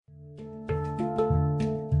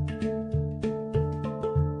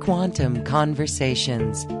Quantum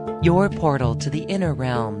Conversations, your portal to the inner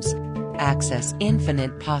realms. Access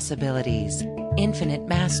infinite possibilities, infinite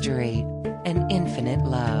mastery, and infinite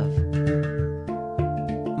love.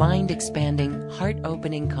 Mind-expanding,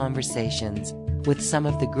 heart-opening conversations with some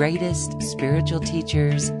of the greatest spiritual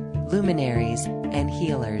teachers, luminaries, and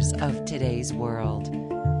healers of today's world.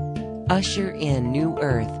 Usher in new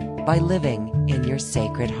earth by living in your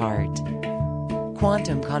sacred heart.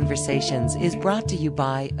 Quantum Conversations is brought to you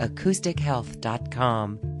by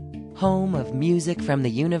acoustichealth.com, home of music from the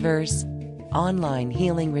universe, online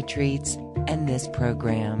healing retreats, and this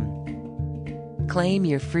program. Claim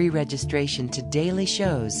your free registration to daily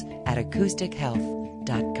shows at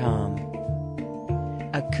acoustichealth.com.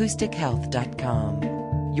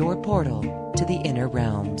 acoustichealth.com, your portal to the inner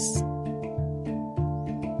realms.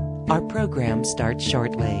 Our program starts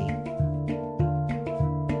shortly.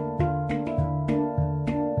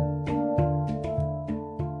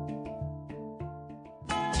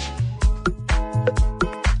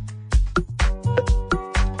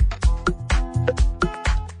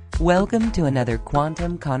 Welcome to another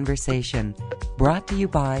Quantum Conversation, brought to you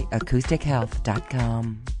by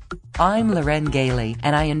acoustichealth.com. I'm Loren Gailey,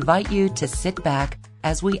 and I invite you to sit back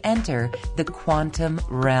as we enter the quantum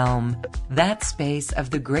realm, that space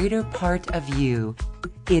of the greater part of you.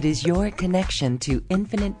 It is your connection to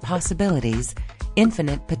infinite possibilities,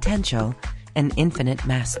 infinite potential, and infinite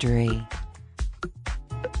mastery.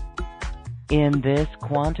 In this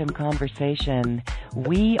quantum conversation,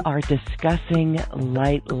 we are discussing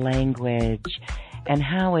light language and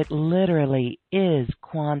how it literally is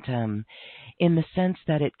quantum in the sense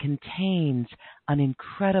that it contains an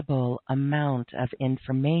incredible amount of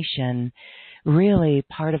information, really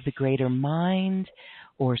part of the greater mind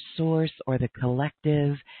or source or the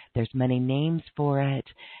collective. There's many names for it,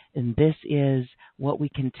 and this is what we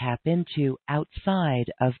can tap into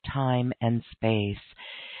outside of time and space.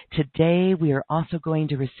 Today, we are also going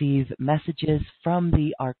to receive messages from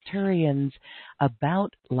the Arcturians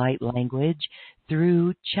about light language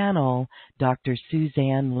through channel Dr.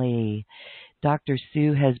 Suzanne Lee. Dr.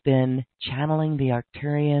 Sue has been channeling the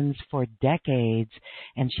Arcturians for decades,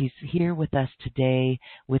 and she's here with us today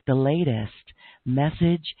with the latest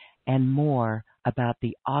message and more about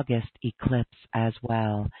the August eclipse as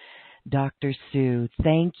well. Dr. Sue,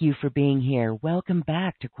 thank you for being here. Welcome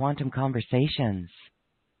back to Quantum Conversations.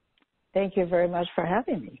 Thank you very much for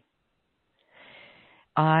having me.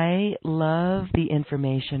 I love the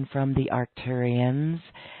information from the Arcturians,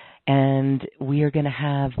 and we are going to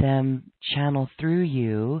have them channel through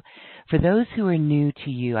you. For those who are new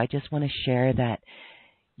to you, I just want to share that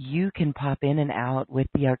you can pop in and out with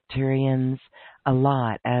the Arcturians a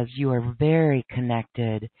lot as you are very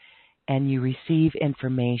connected and you receive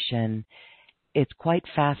information. It's quite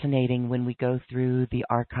fascinating when we go through the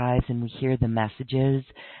archives and we hear the messages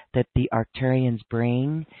that the Arcturians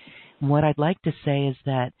bring. And what I'd like to say is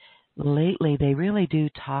that lately they really do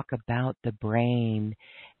talk about the brain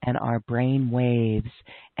and our brain waves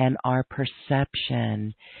and our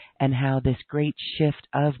perception and how this great shift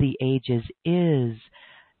of the ages is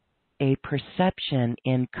a perception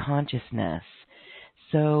in consciousness.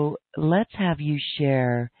 So let's have you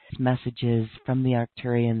share messages from the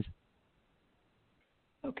Arcturians.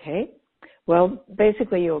 Okay. Well,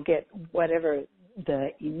 basically you'll get whatever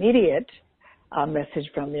the immediate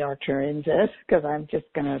message from the Arcturians is, because I'm just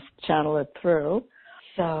going to channel it through.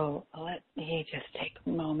 So let me just take a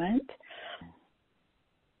moment.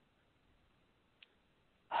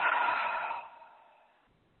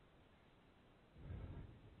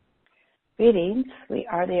 Greetings. We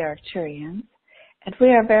are the Arcturians, and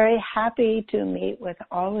we are very happy to meet with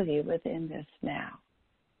all of you within this now.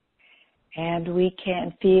 And we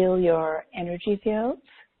can feel your energy fields,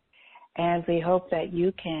 and we hope that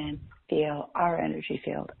you can feel our energy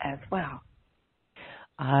field as well.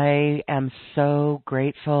 I am so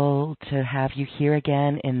grateful to have you here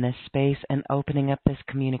again in this space and opening up this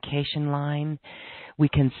communication line. We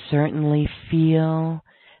can certainly feel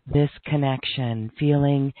this connection,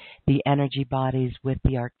 feeling the energy bodies with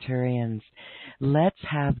the Arcturians. Let's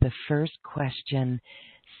have the first question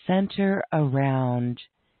center around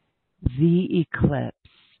the eclipse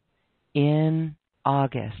in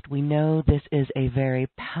August. We know this is a very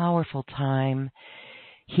powerful time.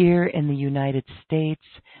 Here in the United States,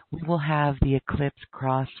 we will have the eclipse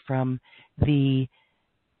cross from the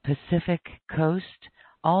Pacific coast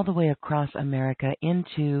all the way across America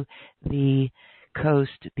into the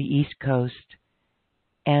coast, the East Coast.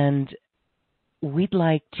 And we'd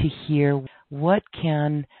like to hear, what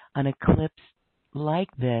can an eclipse like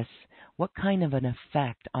this, what kind of an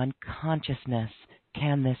effect on consciousness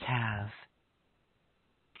can this have?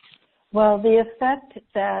 Well, the effect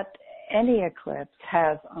that any eclipse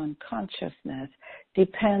has on consciousness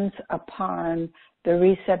depends upon the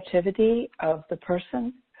receptivity of the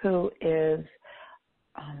person who is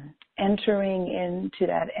entering into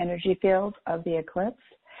that energy field of the eclipse.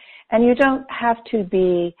 And you don't have to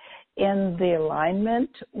be in the alignment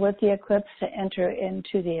with the eclipse to enter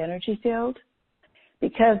into the energy field,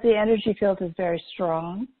 because the energy field is very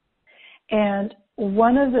strong. And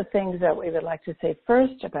one of the things that we would like to say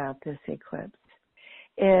first about this eclipse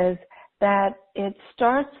is that it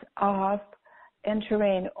starts off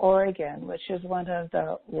entering Oregon, which is one of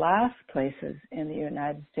the last places in the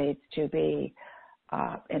United States to be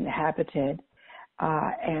inhabited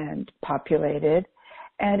and populated.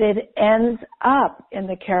 And it ends up in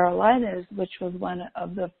the Carolinas, which was one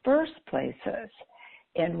of the first places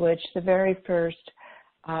in which the very first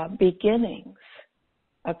beginnings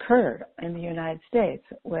occurred in the United States,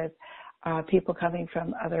 with people coming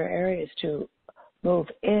from other areas to move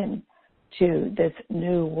in to this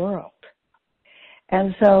new world.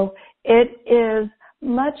 And so it is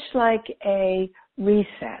much like a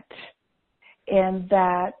reset in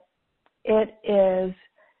that it is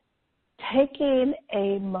taking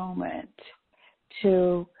a moment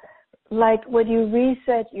to, like when you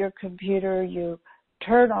reset your computer, you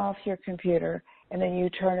turn off your computer and then you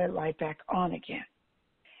turn it right back on again.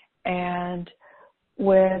 And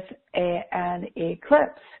with an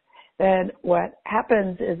eclipse, then what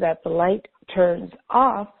happens is that the light turns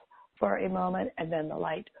off for a moment and then the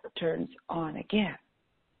light turns on again.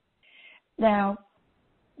 Now,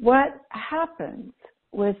 what happens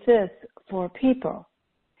with this for people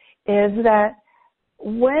is that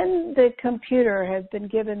when the computer has been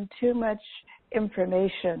given too much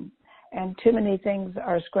information and too many things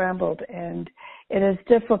are scrambled, and it is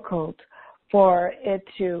difficult for it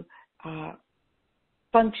to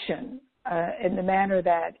function in the manner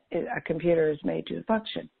that a computer is made to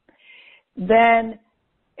function, then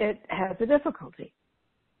it has a difficulty.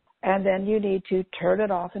 And then you need to turn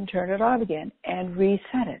it off and turn it on again and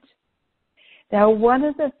reset it. Now, one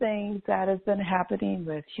of the things that has been happening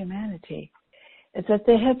with humanity is that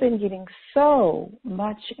they have been getting so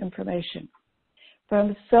much information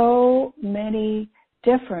from so many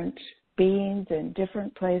different beings in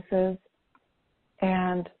different places.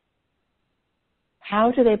 And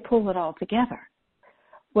how do they pull it all together?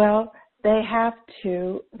 Well, they have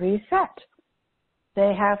to reset.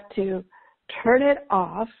 They have to turn it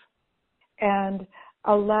off and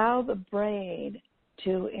allow the brain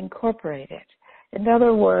to incorporate it. In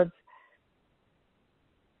other words,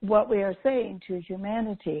 what we are saying to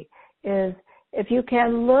humanity is, if you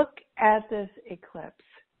can look at this eclipse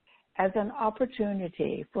as an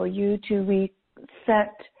opportunity for you to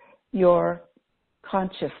reset your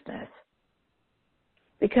consciousness,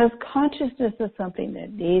 because consciousness is something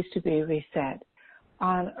that needs to be reset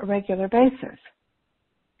on a regular basis.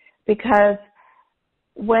 Because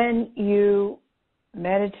when you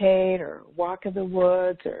meditate or walk in the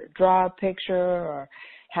woods or draw a picture or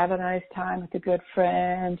have a nice time with a good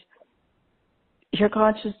friend, your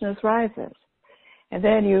consciousness rises. And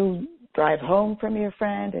then you drive home from your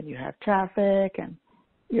friend and you have traffic and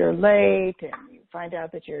you're late and you find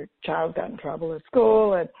out that your child got in trouble at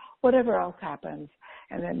school and whatever else happens,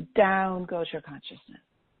 and then down goes your consciousness.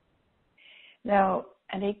 Now,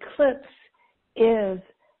 an eclipse is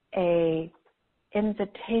a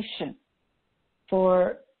invitation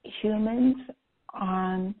for humans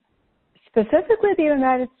on, specifically the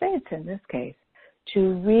United States in this case,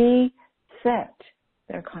 to reset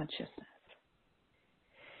their consciousness.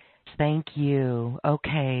 Thank you.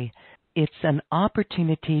 Okay. It's an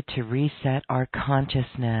opportunity to reset our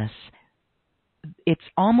consciousness. It's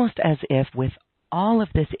almost as if with all of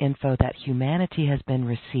this info that humanity has been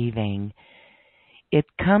receiving, it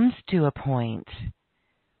comes to a point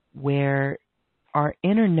where our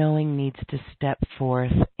inner knowing needs to step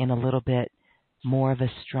forth in a little bit more of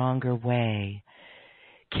a stronger way.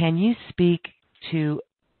 Can you speak to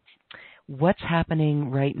what's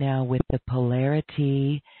happening right now with the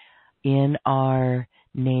polarity in our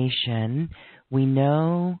nation? We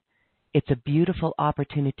know it's a beautiful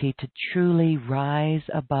opportunity to truly rise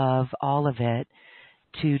above all of it,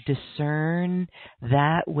 to discern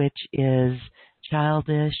that which is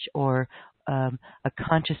childish or a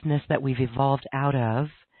consciousness that we've evolved out of,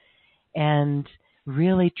 and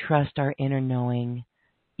really trust our inner knowing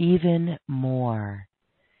even more.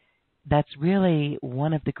 That's really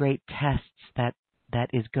one of the great tests that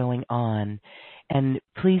is going on. And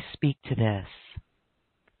please speak to this.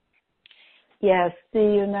 Yes, the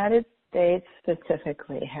United States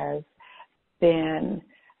specifically has been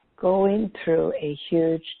going through a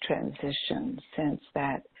huge transition since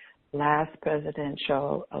that last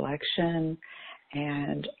presidential election,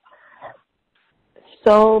 and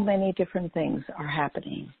so many different things are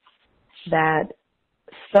happening that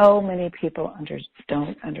so many people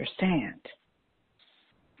don't understand.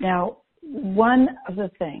 Now, one of the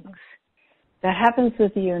things that happens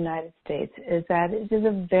with the United States is that it is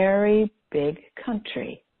a very big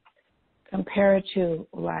country compared to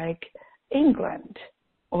like England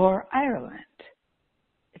or Ireland.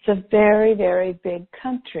 It's a very, very big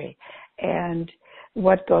country. And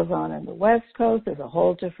what goes on the West Coast is a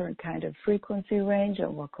whole different kind of frequency range,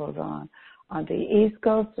 and what goes on the East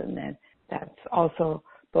Coast, and then that's also,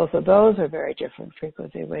 both of those are very different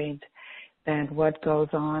frequency range than what goes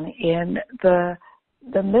on in the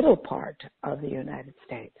middle part of the United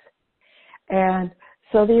States. And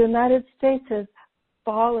so the United States has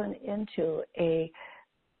fallen into a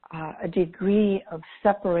degree of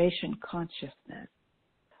separation consciousness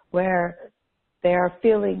where they are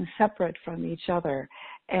feeling separate from each other.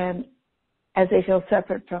 And as they feel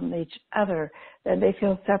separate from each other, then they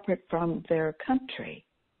feel separate from their country,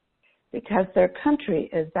 because their country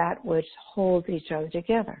is that which holds each other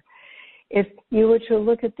together. If you were to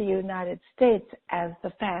look at the United States as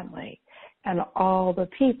the family, and all the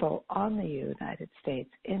people on the United States,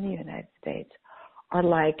 in the United States, are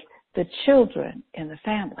like the children in the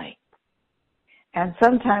family. And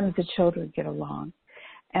sometimes the children get along,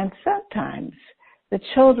 and sometimes the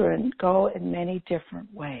children go in many different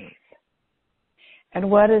ways. And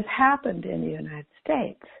what has happened in the United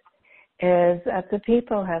States is that the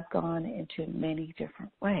people have gone into many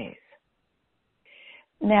different ways.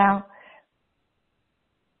 Now,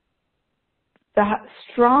 the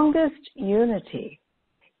strongest unity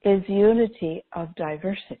is unity of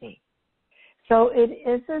diversity. So it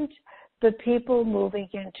isn't the people moving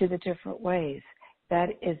into the different ways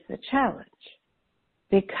that is the challenge,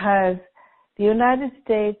 because the United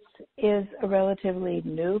States is a relatively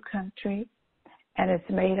new country, and it's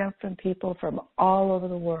made up from people from all over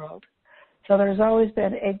the world. So there's always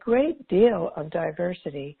been a great deal of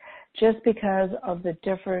diversity just because of the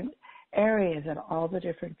different areas that all the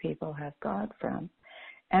different people have gone from.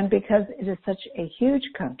 And because it is such a huge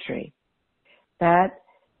country that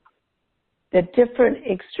the different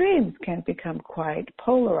extremes can become quite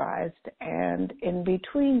polarized, and in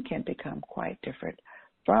between can become quite different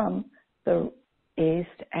from the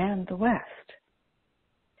East and the West.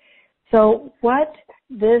 So what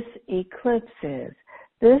this eclipse is,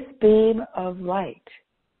 this beam of light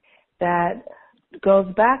that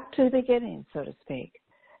goes back to the beginning, so to speak,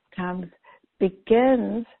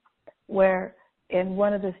 begins where in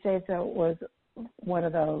one of the states that was one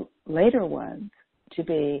of the later ones to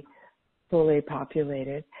be fully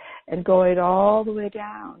populated, and going all the way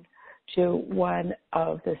down to one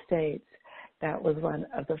of the states that was one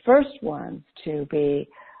of the first ones to be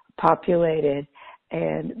populated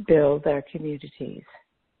and build their communities.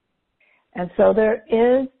 And so there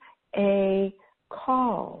is a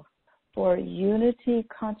call for unity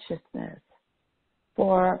consciousness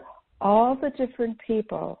for all the different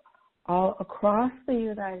people all across the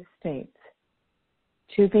United States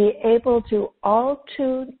to be able to all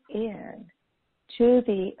tune in to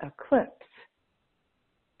the eclipse.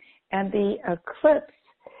 And the eclipse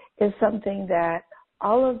is something that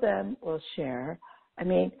all of them will share. I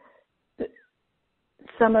mean,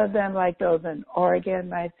 some of them, like those in Oregon,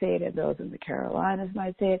 might see it, and those in the Carolinas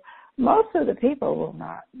might see it. Most of the people will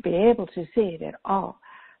not be able to see it at all.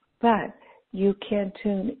 But you can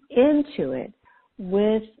tune into it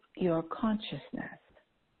with your consciousness.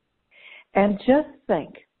 And just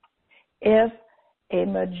think, if a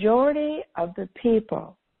majority of the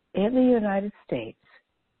people in the United States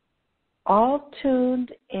all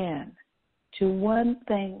tuned in to one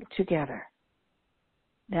thing together,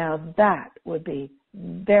 now that would be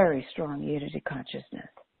very strong unity consciousness.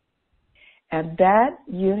 And that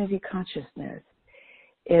unity consciousness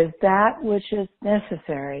is that which is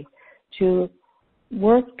necessary to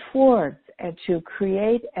work towards and to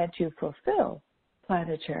create and to fulfill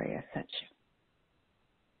planetary ascension.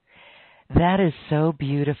 That is so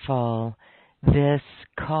beautiful. This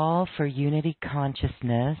call for unity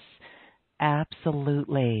consciousness,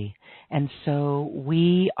 absolutely. And so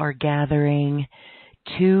we are gathering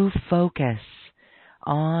to focus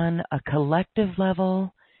on a collective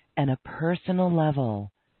level and a personal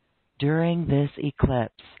level during this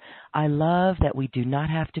eclipse. I love that we do not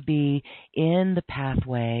have to be in the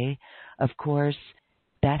pathway. Of course,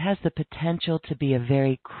 that has the potential to be a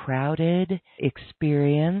very crowded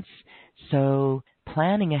experience, so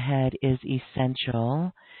planning ahead is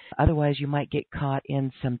essential. Otherwise, you might get caught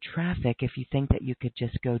in some traffic if you think that you could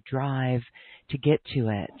just go drive to get to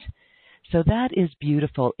it. So that is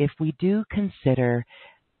beautiful if we do consider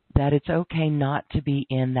that it's okay not to be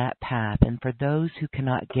in that path. And for those who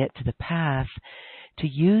cannot get to the path, to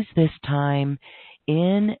use this time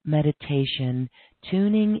in meditation,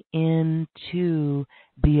 tuning into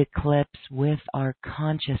the eclipse with our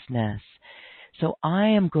consciousness. So I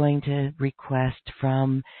am going to request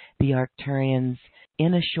from the Arcturians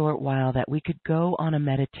in a short while that we could go on a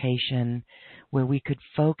meditation where we could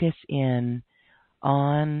focus in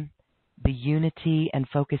on the unity and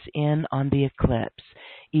focus in on the eclipse.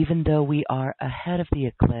 Even though we are ahead of the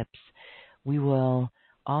eclipse, we will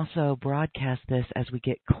also broadcast this as we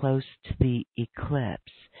get close to the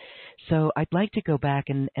eclipse. So I'd like to go back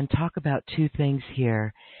and talk about two things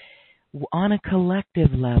here. On a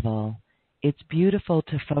collective level, it's beautiful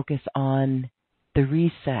to focus on the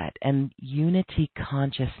reset and unity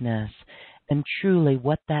consciousness and truly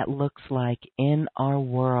what that looks like in our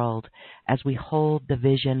world as we hold the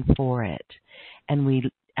vision for it and we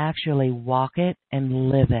actually walk it and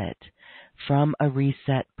live it from a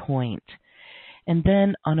reset point. And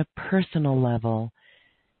then on a personal level,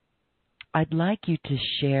 I'd like you to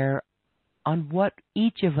share on what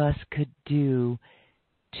each of us could do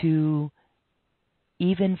to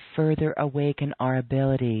even further awaken our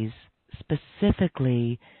abilities,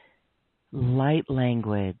 specifically light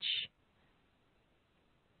language.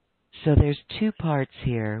 So there's two parts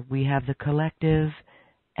here. We have the collective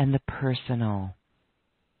and the personal.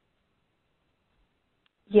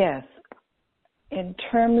 Yes. In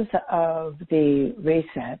terms of the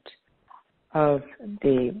reset of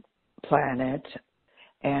the planet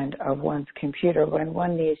and of one's computer, when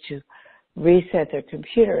one needs to reset their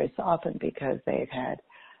computer, it's often because they've had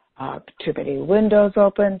too many windows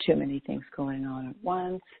open, too many things going on at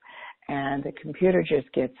once, and the computer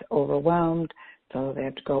just gets overwhelmed. So they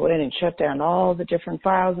have to go in and shut down all the different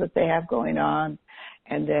files that they have going on,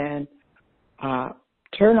 and then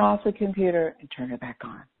turn off the computer and turn it back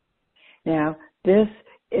on. Now, this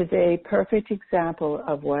is a perfect example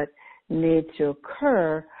of what needs to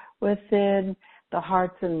occur within the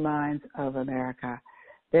hearts and minds of America.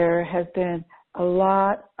 There has been a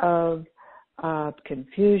lot of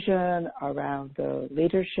confusion around the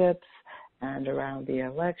leaderships and around the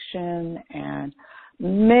election and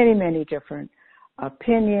many, many different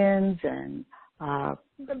opinions and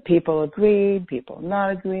people agreed, people not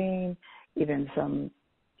agreeing, even some,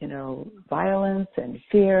 violence and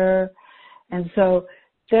fear. And so,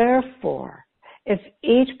 therefore, if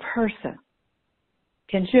each person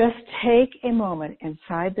can just take a moment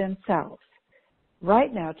inside themselves,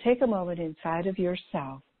 right now, take a moment inside of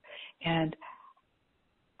yourself, and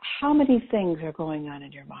how many things are going on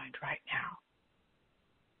in your mind right now?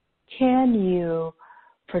 Can you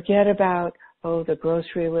forget about, the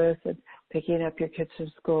grocery list and picking up your kids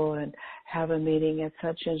from school and have a meeting at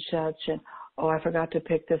such and such, and, I forgot to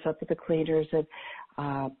pick this up at the cleaners, and,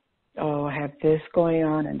 I have this going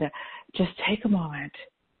on, and that. Just take a moment.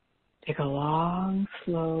 Take a long,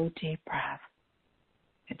 slow, deep breath.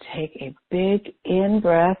 And take a big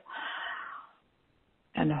in-breath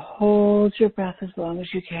and hold your breath as long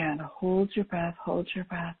as you can. Hold your breath, hold your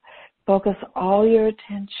breath. Focus all your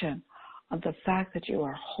attention on the fact that you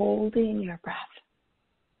are holding your breath.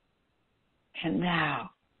 And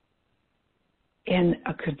now, in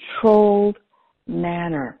a controlled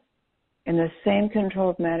manner, in the same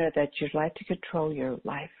controlled manner that you'd like to control your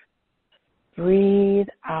life, breathe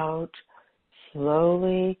out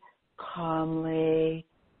slowly, calmly.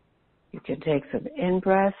 You can take some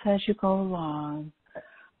in-breaths as you go along,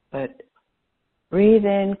 but breathe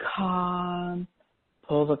in calm,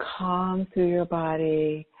 pull the calm through your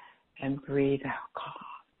body, and breathe out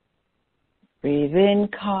calm. Breathe in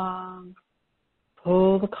calm,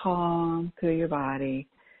 pull the calm through your body,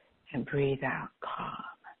 and breathe out calm.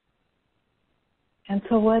 And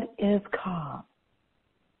so what is calm?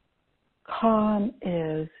 Calm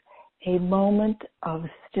is a moment of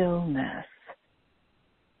stillness.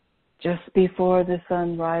 Just before the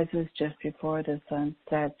sun rises, just before the sun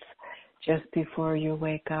sets, just before you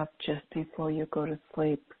wake up, just before you go to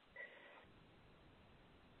sleep,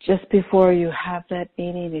 just before you have that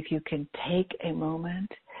meeting, if you can take a moment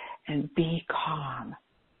and be calm.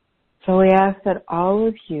 So we ask that all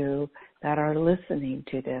of you that are listening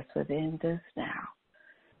to this within this now,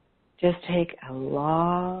 just take a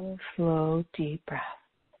long, slow, deep breath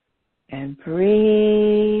and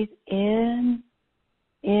breathe in,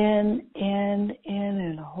 and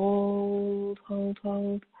hold,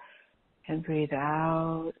 and breathe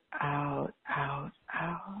out,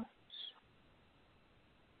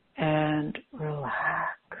 and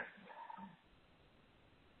relax.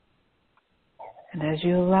 And as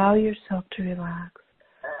you allow yourself to relax,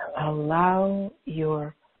 allow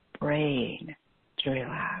your brain to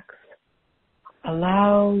relax.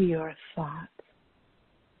 Allow your thoughts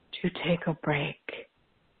to take a break.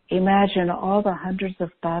 Imagine all the hundreds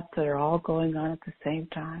of thoughts that are all going on at the same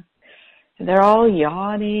time. And they're all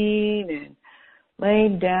yawning and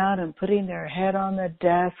laying down and putting their head on the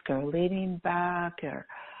desk or leaning back or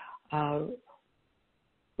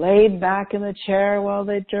laid back in the chair while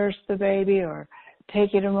they nurse the baby, or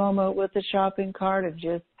taking a moment with the shopping cart and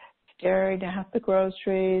just staring at the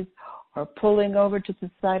groceries, or pulling over to the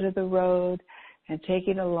side of the road and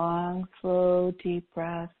taking a long, slow, deep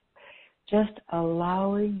breath. Just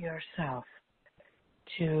allowing yourself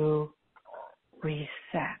to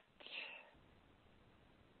reset.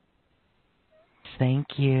 Thank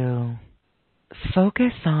you.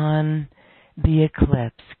 Focus on the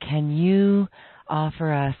eclipse. Can you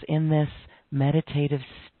offer us in this meditative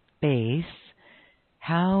space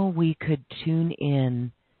how we could tune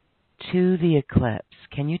in to the eclipse?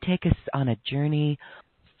 Can you take us on a journey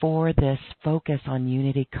for this focus on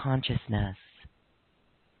unity consciousness?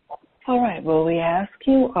 All right. Well, we ask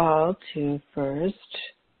you all to first,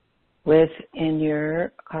 within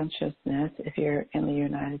your consciousness, if you're in the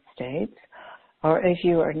United States, or if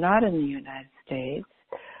you are not in the United States,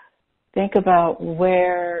 think about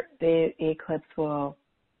where the eclipse will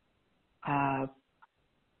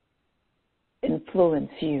influence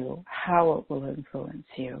you, how it will influence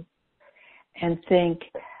you, and think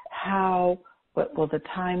what will the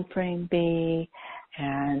time frame be,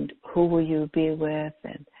 and who will you be with,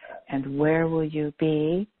 and where will you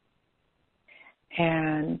be.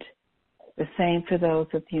 And the same for those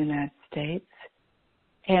of the United States.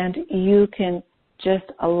 And you can just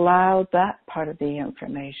allow that part of the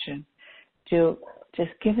information to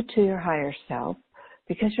just give it to your higher self,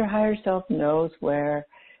 because your higher self knows where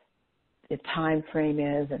the time frame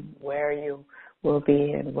is and where you will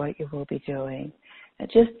be and what you will be doing. And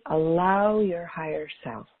just allow your higher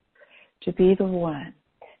self to be the one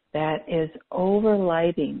that is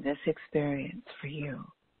overlighting this experience for you.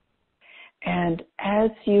 And as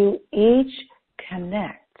you each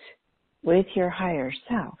connect with your higher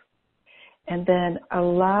self, and then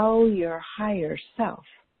allow your higher self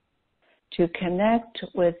to connect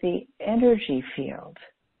with the energy field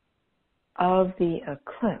of the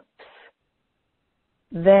eclipse,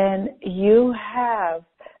 then you have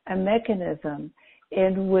a mechanism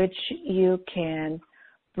in which you can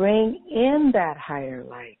bring in that higher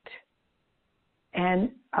light and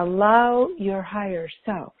allow your higher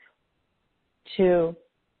self to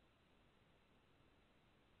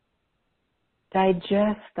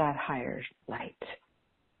digest that higher light.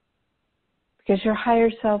 Because your higher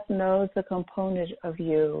self knows the component of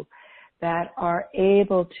you that are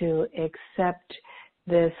able to accept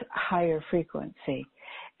this higher frequency,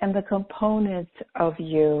 and the components of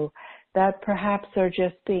you that perhaps are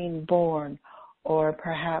just being born, or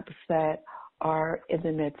perhaps that are in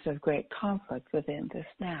the midst of great conflict within this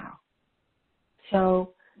now.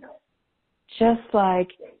 So just like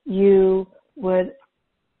you would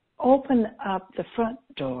open up the front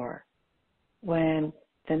door when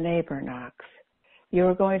the neighbor knocks,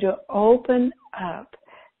 you're going to open up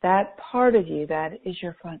that part of you that is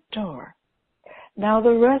your front door. Now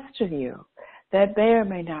the rest of you that may or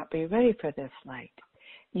may not be ready for this light,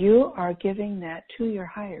 you are giving that to your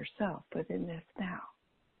higher self within this now.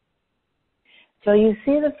 So you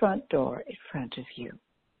see the front door in front of you,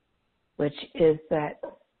 which is that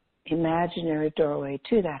imaginary doorway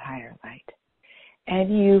to that higher light.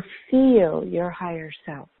 And you feel your higher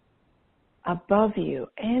self above you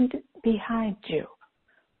and behind you,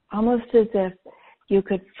 almost as if you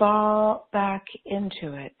could fall back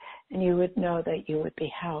into it and you would know that you would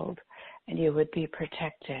be held and you would be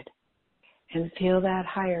protected. And feel that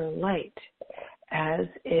higher light as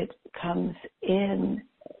it comes in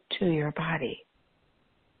to your body.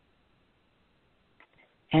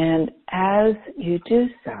 And as you do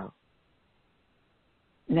so,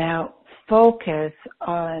 now focus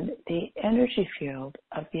on the energy field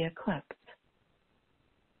of the eclipse.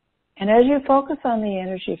 And as you focus on the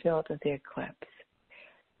energy field of the eclipse,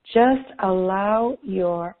 just allow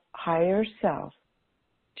your higher self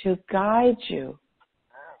to guide you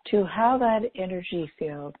to how that energy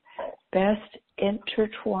field best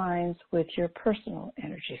intertwines with your personal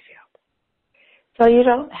energy field. So you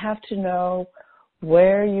don't have to know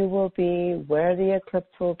where you will be, where the eclipse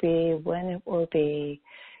will be, when it will be.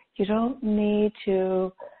 You don't need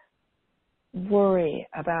to worry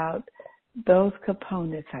about those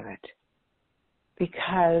components of it,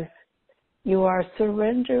 because you are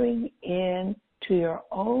surrendering in to your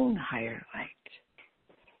own higher light.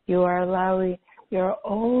 You are allowing your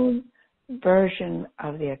own version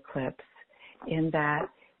of the eclipse, in that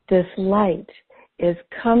this light is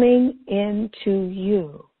coming into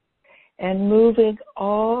you and moving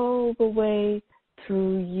all the way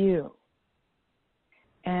through you.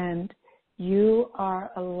 And you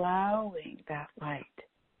are allowing that light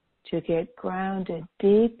to get grounded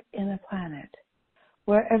deep in the planet,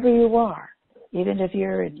 wherever you are, even if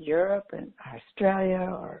you're in Europe and Australia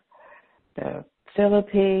or the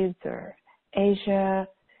Philippines or Asia.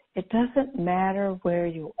 It doesn't matter where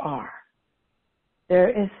you are. There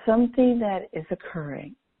is something that is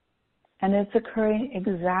occurring, and it's occurring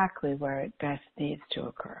exactly where it best needs to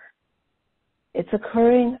occur. It's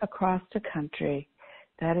occurring across the country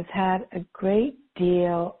that has had a great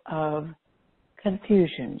deal of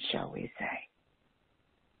confusion, shall we say.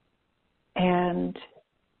 And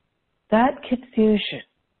that confusion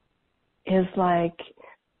is like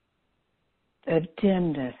the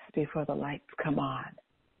dimness before the lights come on.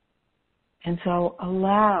 And so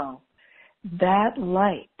allow that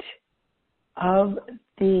light of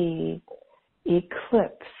the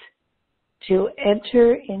eclipse to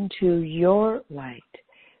enter into your light,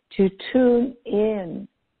 to tune in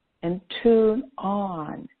and tune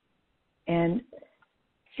on and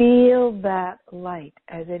feel that light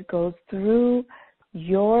as it goes through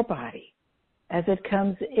your body, as it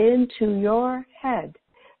comes into your head.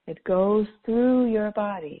 It goes through your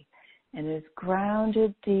body and is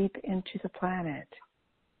grounded deep into the planet.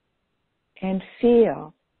 And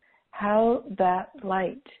feel how that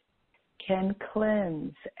light can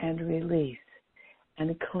cleanse and release,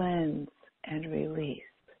 and cleanse and release,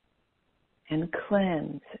 and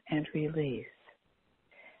cleanse and release.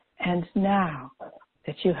 And now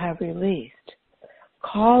that you have released,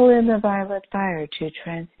 call in the violet fire to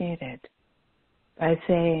transmute it by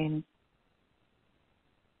saying,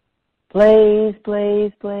 blaze,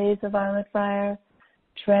 blaze, blaze the violet fire,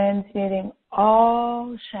 transmuting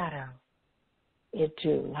all shadow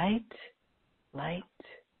into light, light,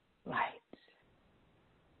 light.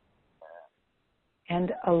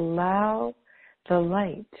 And allow the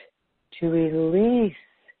light to release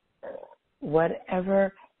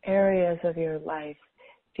whatever areas of your life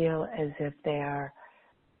feel as if they are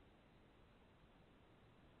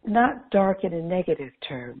not dark in a negative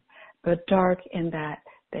term, but dark in that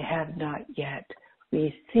they have not yet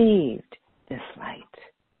received this light.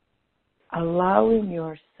 Allowing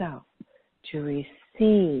yourself to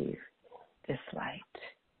receive this light.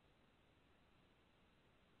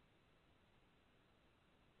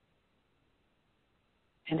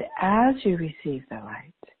 And as you receive the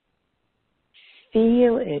light,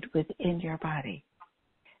 feel it within your body.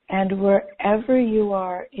 And wherever you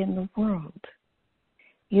are in the world,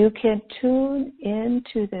 you can tune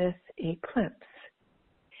into this eclipse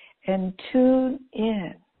and tune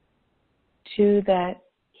in to that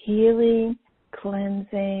healing,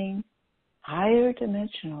 cleansing, higher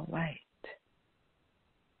dimensional light.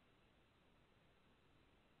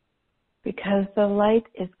 Because the light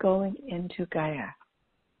is going into Gaia.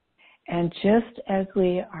 And just as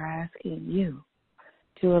we are asking you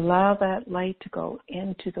to allow that light to go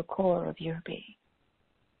into the core of your being,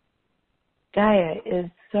 Gaia is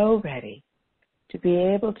so ready to be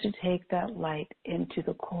able to take that light into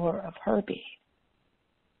the core of her being.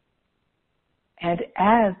 And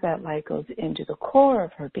as that light goes into the core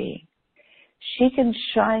of her being, she can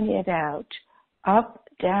shine it out up,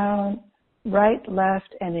 down, right,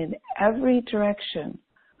 left, and in every direction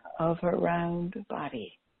of her round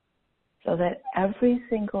body, so that every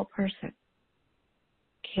single person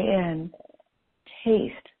can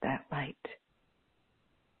taste that light.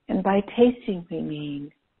 And by tasting we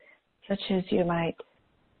mean such as you might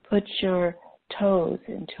put your toes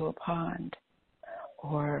into a pond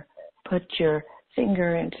or put your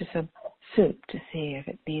finger into some soup to see if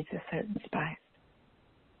it needs a certain spice.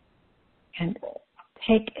 And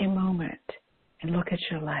take a moment and look at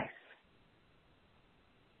your life.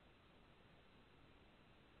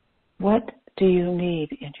 What do you need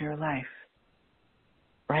in your life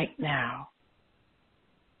right now?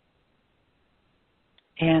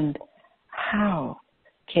 And how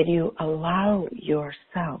can you allow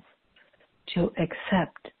yourself to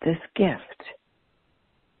accept this gift?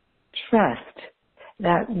 Trust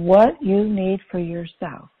that what you need for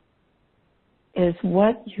yourself is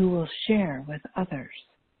what you will share with others.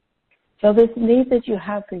 So this need that you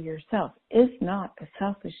have for yourself is not a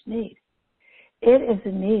selfish need. It is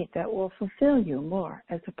a need that will fulfill you more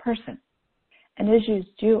as a person. And as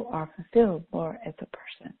you are fulfilled more as a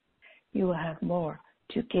person, you will have more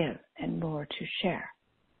to give and more to share.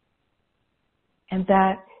 And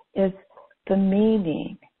that is the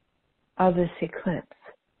meaning of this eclipse.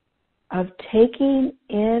 of taking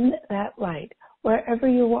in that light wherever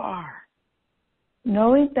you are,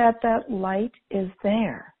 knowing that that light is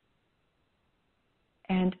there,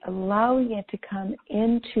 and allowing it to come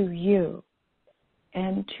into you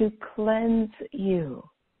and to cleanse you.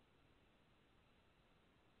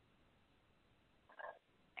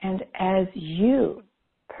 And as you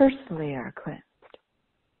personally are cleansed,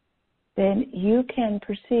 then you can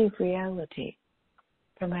perceive reality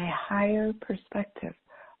from a higher perspective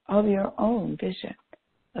of your own vision,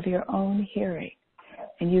 of your own hearing.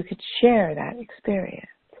 And you could share that experience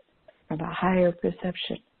from a higher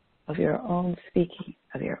perception of your own speaking,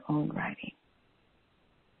 of your own writing.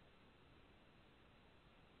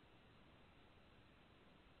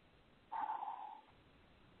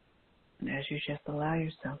 And as you just allow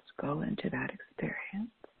yourself to go into that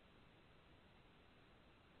experience,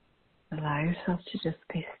 allow yourself to just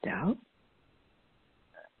be still,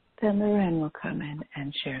 then Lorraine will come in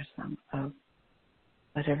and share some of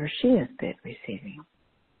whatever she has been receiving.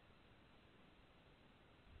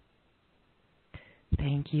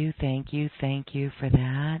 Thank you, thank you, thank you for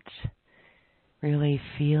that. Really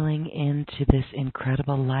feeling into this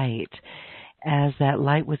incredible light. As that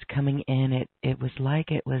light was coming in, it was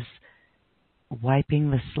like it was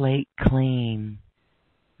wiping the slate clean.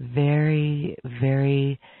 Very,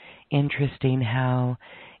 very interesting how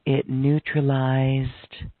it neutralized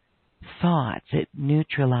thoughts.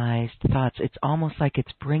 It's almost like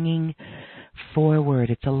it's bringing forward,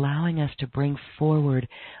 it's allowing us to bring forward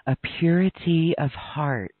a purity of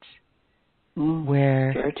heart.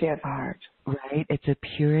 Purity of heart. Right? It's a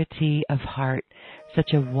purity of heart.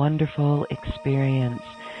 Such a wonderful experience.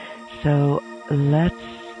 So let's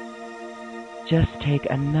just take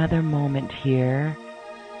another moment here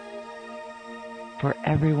for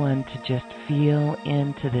everyone to just feel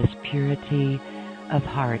into this purity of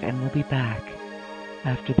heart. And we'll be back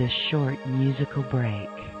after this short musical break.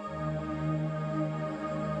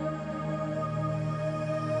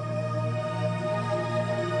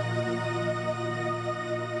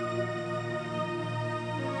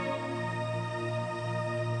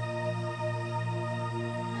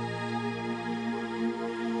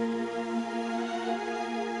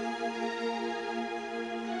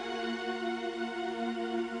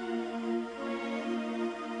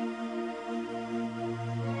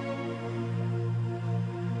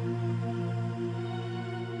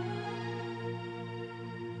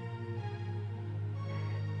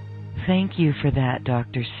 Thank you for that,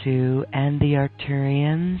 Dr. Sue and the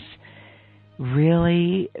Arcturians.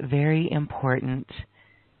 Really very important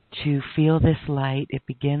to feel this light. It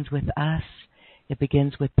begins with us. It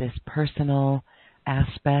begins with this personal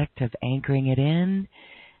aspect of anchoring it in,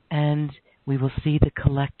 and we will see the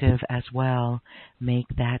collective as well make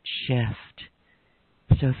that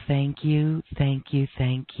shift. So thank you, thank you,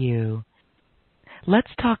 thank you.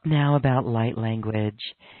 Let's talk now about light language.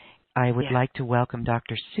 I would like to welcome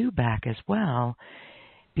Dr. Sue back as well,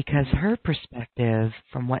 because her perspective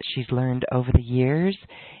from what she's learned over the years,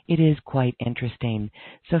 it is quite interesting.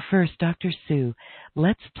 So first, Dr. Sue,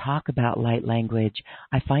 let's talk about light language.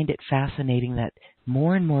 I find it fascinating that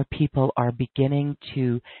more and more people are beginning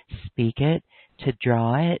to speak it, to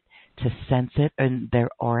draw it, to sense it in their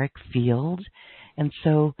auric field. And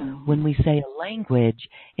so when we say a language,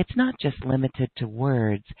 it's not just limited to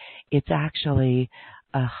words. It's actually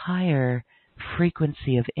a higher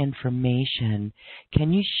frequency of information.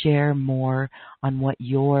 Can you share more on what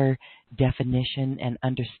your definition and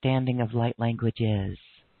understanding of light language is?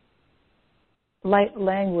 Light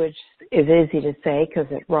language is easy to say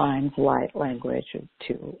because it rhymes, light language,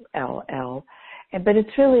 to LL. But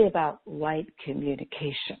it's really about light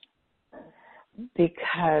communication,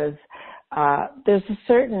 because there's a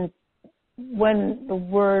certain, when the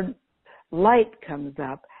word light comes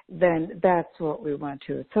up, then that's what we want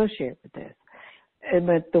to associate with this. And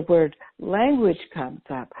when the word language comes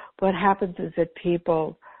up, what happens is that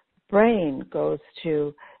people's brain goes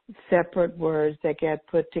to separate words that get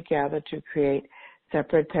put together to create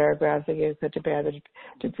separate paragraphs that get put together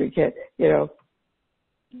to get,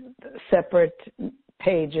 separate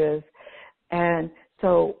pages. And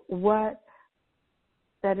so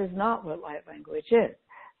that is not what light language is.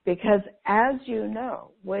 Because as you know,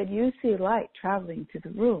 when you see light traveling through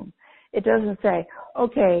the room, it doesn't say,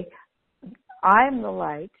 okay, I'm the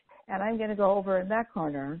light, and I'm going to go over in that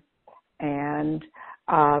corner and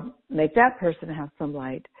make that person have some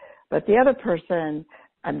light, but the other person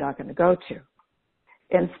I'm not going to go to.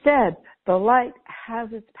 Instead, the light has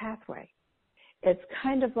its pathway. It's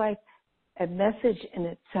kind of like a message in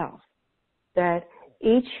itself that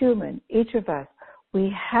each human, each of us,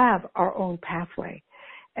 we have our own pathway.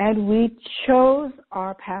 And we chose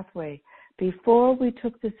our pathway before we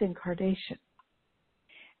took this incarnation.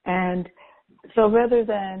 And so rather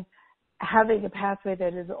than having a pathway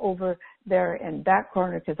that is over there in that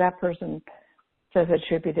corner because that person says it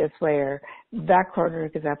should be this way, or that corner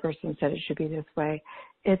because that person said it should be this way,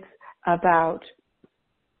 it's about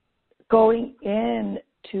going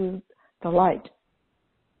into the light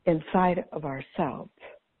inside of ourselves.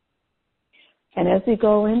 And as we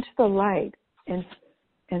go into the light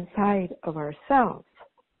inside of ourselves,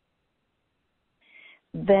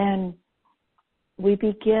 then we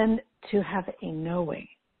begin to have a knowing.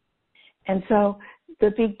 And so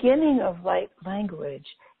the beginning of light language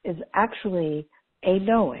is actually a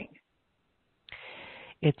knowing.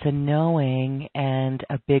 It's a knowing, and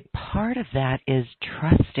a big part of that is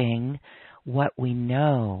trusting what we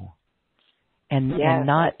know, and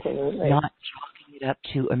not chalking it up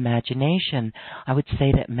to imagination. I would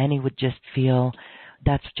say that many would just feel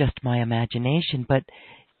that's just my imagination, but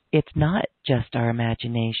it's not just our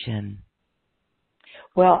imagination.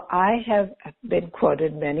 Well, I have been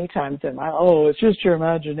quoted many times in it's just your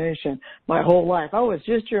imagination, my whole life. Oh, it's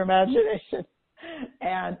just your imagination.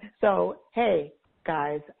 And so, hey,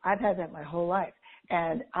 guys, I've had that my whole life.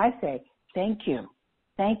 And I say, thank you,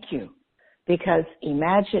 because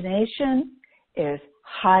imagination is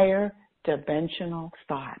higher dimensional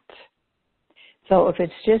thought. So if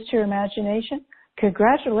it's just your imagination,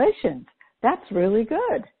 congratulations, that's really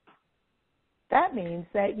good. That means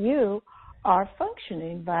that you are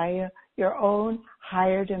functioning via your own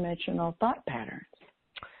higher dimensional thought patterns.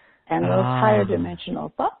 And those higher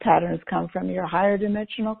dimensional thought patterns come from your higher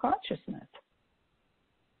dimensional consciousness.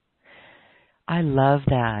 I love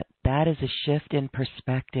that. That is a shift in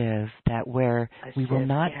perspective, that where we will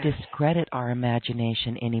not discredit our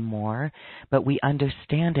imagination anymore, but we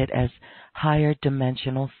understand it as higher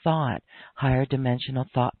dimensional thought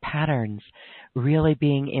patterns, really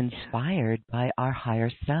being inspired by our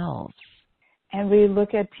higher selves. And we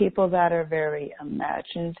look at people that are very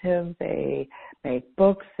imaginative. They make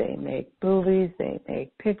books, they make movies, they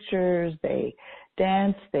make pictures, they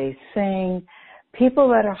dance, they sing. People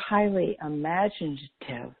that are highly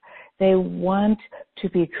imaginative, they want to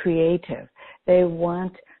be creative. They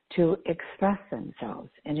want to express themselves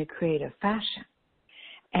in a creative fashion.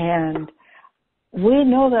 And we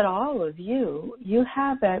know that all of you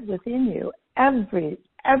have that within you. Every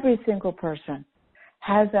single person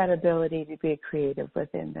has that ability to be creative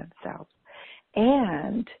within themselves.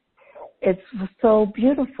 And it's so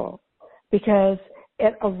beautiful because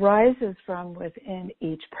it arises from within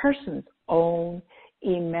each person's own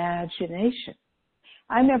imagination.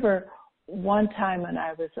 I remember one time when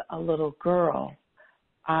I was a little girl,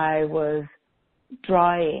 I was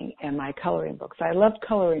drawing in my coloring books. I loved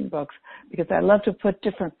coloring books because I loved to put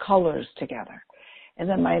different colors together. And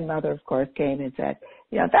then my mother, of course, came and said,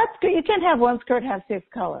 that's good. You can't have one skirt have 6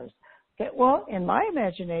 colors. Okay, well, in my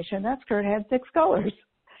imagination, that skirt had 6 colors.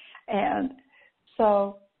 And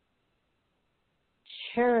so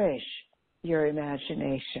cherish your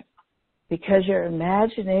imagination, because your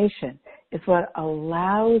imagination is what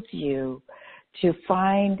allows you to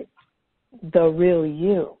find the real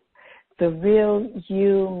you. The real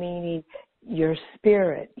you meaning your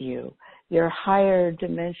spirit you, your higher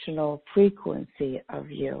dimensional frequency of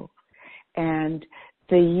you. And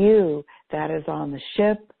the you that is on the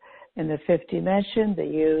ship in the 5th dimension, the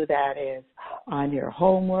you that is on your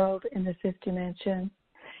home world in the 5th dimension,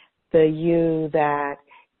 the you that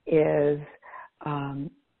is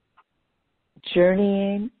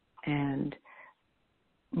journeying and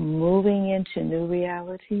moving into new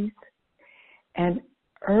realities. And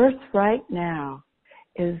Earth right now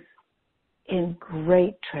is in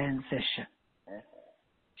great transition.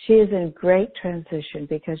 She is in great transition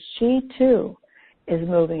because she too is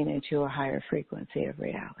moving into a higher frequency of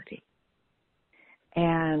reality.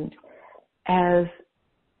 And as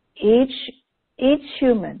each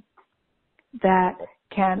human that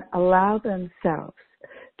can allow themselves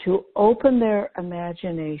to open their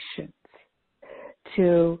imaginations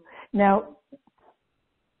to, now,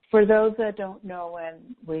 for those that don't know,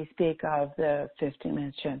 when we speak of the 5th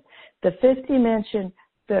dimension, the 5th dimension,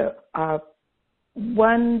 the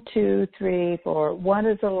 1, 2, 3, 4, 1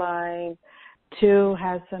 is a line, 2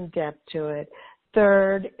 has some depth to it,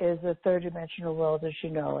 3rd is the 3rd dimensional world as you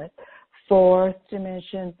know it, 4th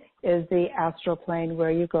dimension is the astral plane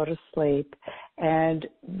where you go to sleep and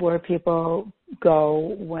where people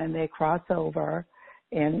go when they cross over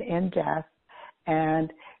in death,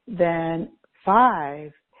 and then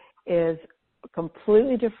 5 is a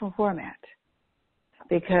completely different format,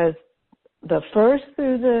 because the 1st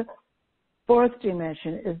through the fourth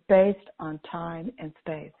dimension is based on time and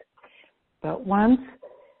space. But once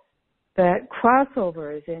that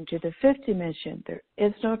crossover is into the fifth dimension, there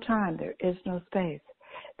is no time, there is no space.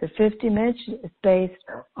 The fifth dimension is based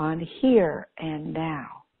on here and now.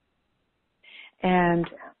 And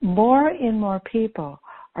more people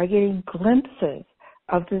are getting glimpses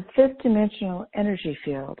of this fifth dimensional energy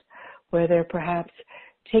field where they're perhaps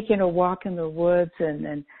taking a walk in the woods and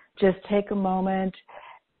then just take a moment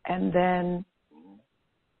and then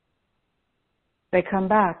they come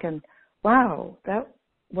back and, wow,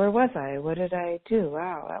 where was I? What did I do?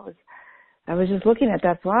 Wow, I was just looking at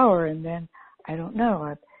that flower and then, I don't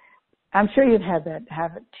know. I'm sure you've had that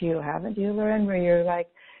happen to you, haven't you, Lauren, where you're like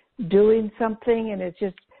doing something and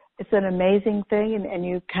it's an amazing thing and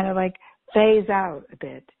you kind of like phase out a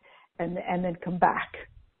bit and then come back.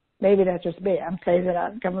 Maybe that's just me. I'm phasing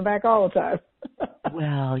out and coming back all the time.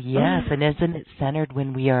 Well, yes, and isn't it centered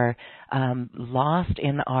when we are lost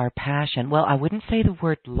in our passion? Well, I wouldn't say the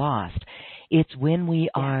word lost. It's when we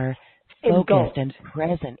are focused and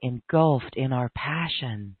present, engulfed in our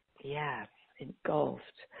passion. Yes, engulfed.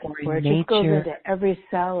 Or where it nature. Just goes into every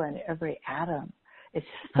cell and every atom. It's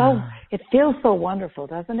so. It feels so wonderful,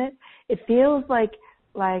 doesn't it? It feels like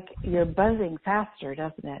you're buzzing faster,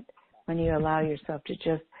 doesn't it? When you allow yourself to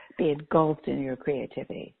just be engulfed in your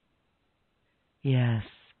creativity. Yes,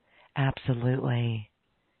 absolutely.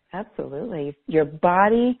 Absolutely. Your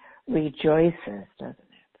body rejoices, doesn't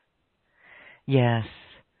it? Yes.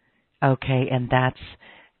 Okay, and that's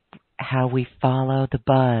how we follow the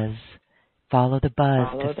buzz. Follow the buzz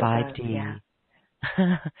to 5D.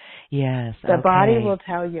 Yeah. Yes. The body will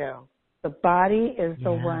tell you. The body is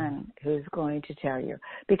the one who's going to tell you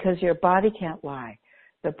because your body can't lie.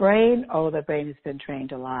 The brain has been trained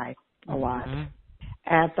to lie a lot.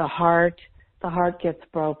 At the heart gets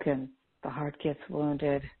broken. The heart gets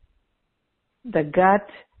wounded. The gut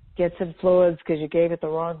gets influenced because you gave it the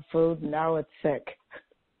wrong food and now it's sick.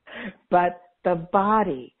 But the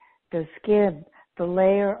body, the skin, the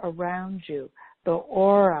layer around you, the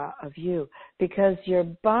aura of you, because your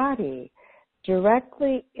body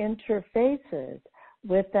directly interfaces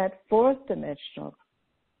with that fourth dimensional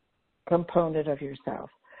component of yourself,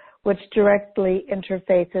 which directly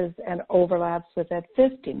interfaces and overlaps with that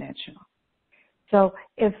fifth dimensional. So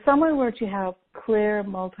if someone were to have clear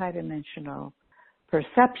multidimensional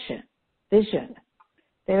perception, vision,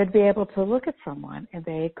 they would be able to look at someone and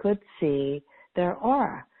they could see their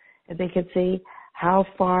aura. And they could see how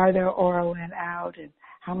far their aura went out and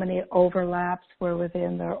how many overlaps were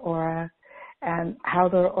within their aura and how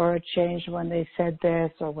their aura changed when they said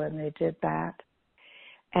this or when they did that.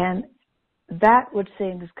 And that would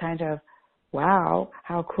seem as kind of, wow,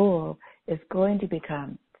 how cool, is going to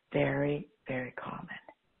become very, very common.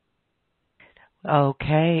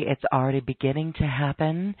 Okay, it's already beginning to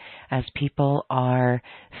happen as people are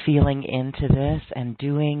feeling into this and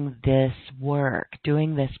doing this work,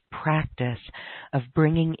 doing this practice of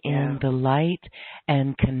bringing in the light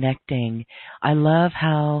and connecting. I love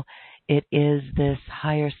how it is this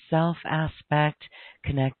higher self aspect,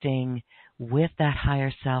 connecting with that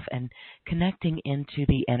higher self and connecting into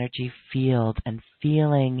the energy field and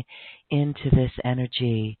feeling into this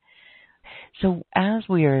energy. So as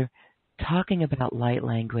we are talking about light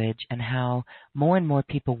language and how more and more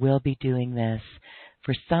people will be doing this,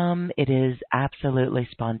 for some it is absolutely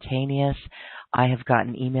spontaneous. I have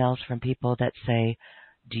gotten emails from people that say,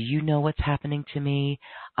 do you know what's happening to me?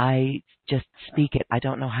 I just speak it. I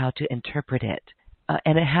don't know how to interpret it.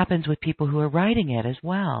 And it happens with people who are writing it as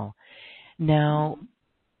well. Now,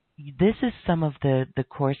 this is some of the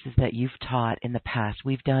courses that you've taught in the past.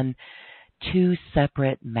 We've done 2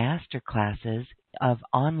 separate master classes of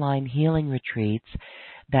online healing retreats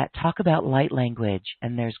that talk about light language.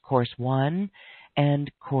 And there's Course 1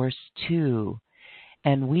 and Course 2.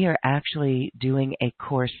 And we are actually doing a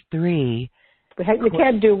Course 3. You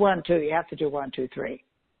can't do 1, 2. You have to do 1, 2, 3.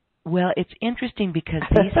 Well, it's interesting because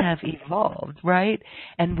these have evolved, right?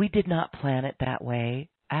 And we did not plan it that way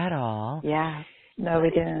at all. Yeah. No, we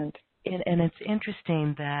didn't. And it's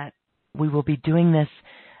interesting that we will be doing this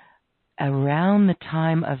around the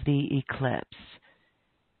time of the eclipse.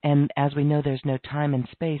 And as we know, there's no time and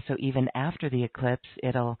space, so even after the eclipse,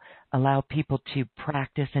 it'll allow people to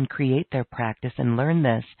practice and create their practice and learn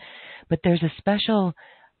this. But there's a special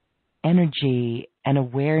energy and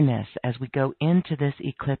awareness as we go into this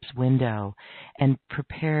eclipse window and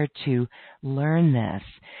prepare to learn this.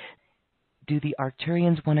 Do the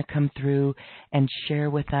Arcturians want to come through and share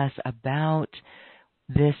with us about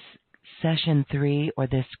this session 3 or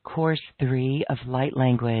this course 3 of light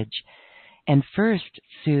language? And first,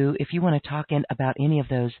 Sue, if you want to talk about any of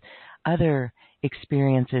those, other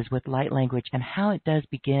experiences with light language and how it does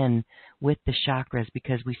begin with the chakras,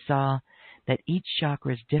 because we saw that each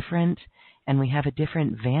chakra is different and we have a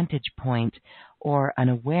different vantage point or an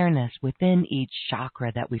awareness within each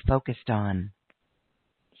chakra that we focused on.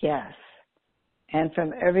 Yes. And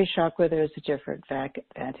from every chakra, there's a different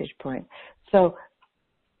vantage point. So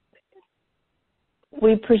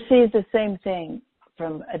we perceive the same thing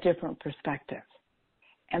from a different perspective.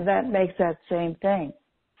 And that makes that same thing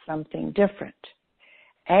something different.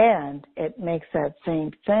 And it makes that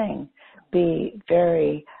same thing be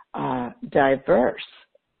very diverse.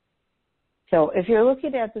 So if you're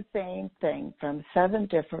looking at the same thing from 7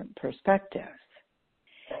 different perspectives,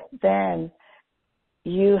 then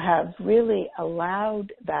you have really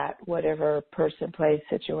allowed that whatever person, place,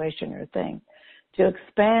 situation, or thing to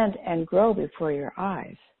expand and grow before your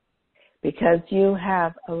eyes, because you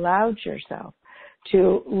have allowed yourself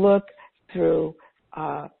to look through,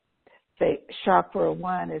 say, chakra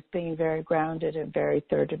 1 as being very grounded and very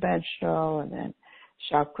third dimensional, and then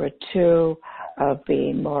chakra 2 of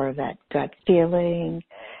being more of that gut feeling,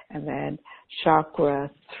 and then chakra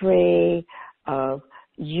 3 of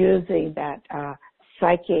using that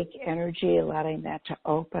psychic energy, allowing that to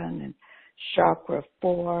open, and chakra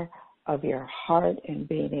 4 of your heart and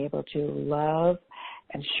being able to love,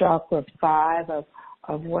 and chakra 5 of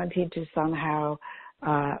wanting to somehow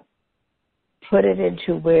put it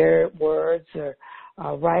into words or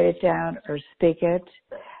write it down or speak it,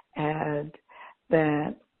 and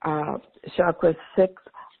then chakra 6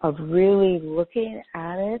 of really looking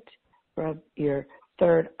at it from your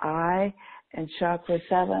third eye, and chakra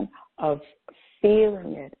 7 of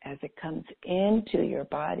feeling it as it comes into your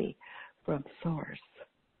body from source.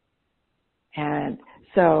 And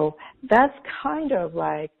so that's kind of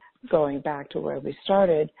like going back to where we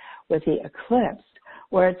started with the eclipse,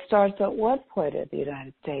 where it starts at one point of the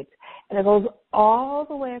United States and it goes all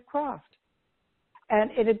the way across. And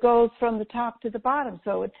it goes from the top to the bottom.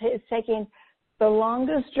 So it's taking the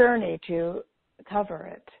longest journey to cover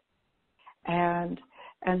it. And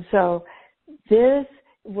so this,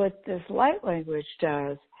 what this light language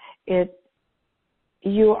does,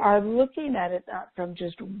 you are looking at it not from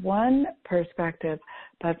just one perspective,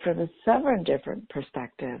 but from 7 different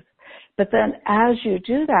perspectives. But then as you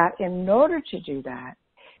do that, in order to do that,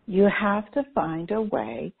 you have to find a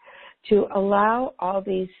way to allow all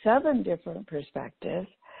these 7 different perspectives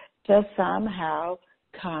to somehow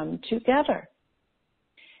come together.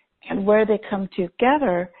 And where they come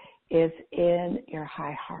together is in your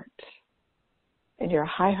high heart. And your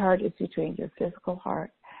high heart is between your physical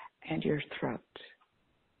heart and your throat.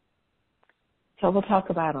 So we'll talk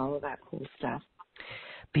about all of that cool stuff.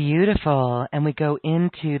 Beautiful. And we go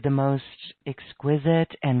into the most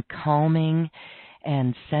exquisite and calming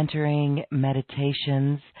and centering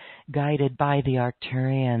meditations guided by the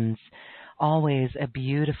Arcturians. Always a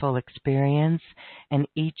beautiful experience, and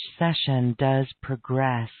each session does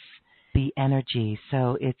progress the energy.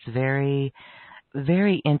 So it's very,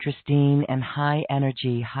 very interesting and high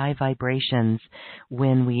energy, high vibrations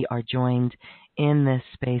when we are joined in this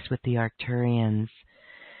space with the Arcturians.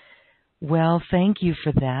 Well, thank you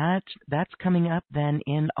for that. That's coming up then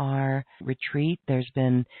in our retreat. There's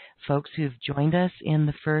been folks who've joined us in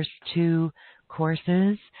the first 2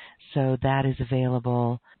 courses, so that is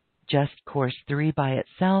available, just course 3 by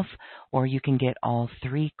itself, or you can get all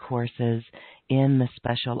 3 courses in the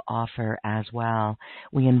special offer as well.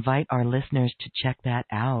 We invite our listeners to check that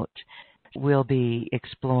out. We'll be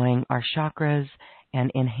exploring our chakras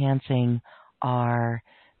and enhancing our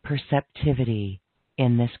perceptivity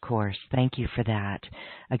in this course. Thank you for that.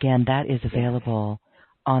 Again, that is available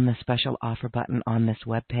on the special offer button on this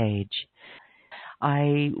webpage.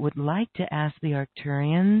 I would like to ask the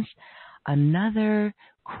Arcturians another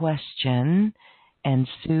question, and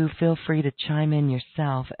Sue, feel free to chime in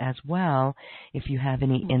yourself as well if you have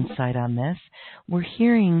any insight on this. We're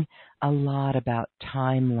hearing a lot about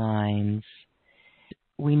timelines.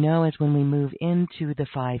 We know as when we move into the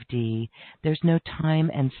 5D, there's no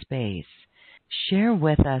time and space. Share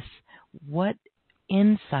with us what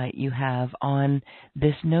insight you have on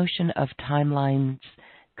this notion of timelines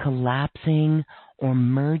collapsing or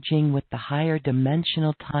merging with the higher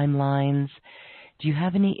dimensional timelines. Do you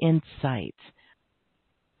have any insight?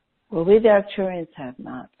 Well, we the Arcturians have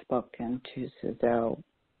not spoken to Suzanne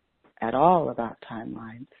at all about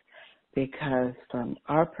timelines, because from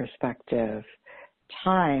our perspective,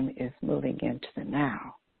 time is moving into the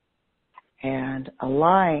now. And a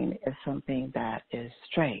line is something that is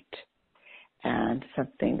straight and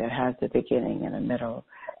something that has a beginning and a middle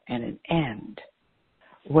and an end.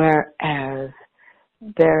 Whereas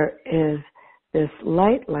there is this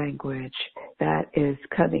light language that is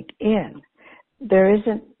coming in, there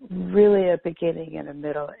isn't really a beginning and a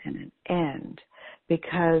middle and an end,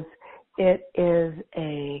 because it is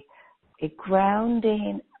a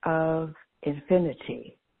grounding of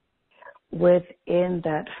infinity within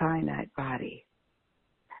that finite body.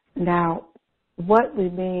 Now, what we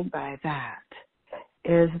mean by that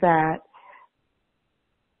is that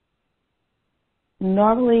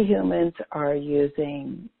normally humans are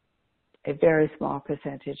using a very small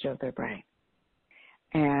percentage of their brain.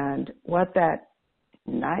 And what that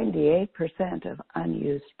 98% of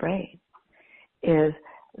unused brain is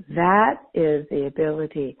the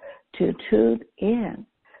ability to tune in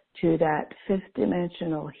to that fifth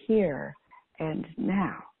dimensional here and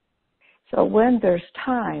now. So when there's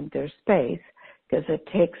time, there's space, because it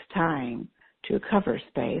takes time to cover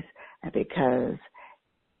space, and because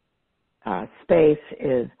space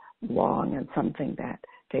is long and something that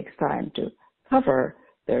takes time to cover,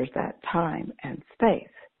 there's that time and space.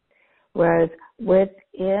 Whereas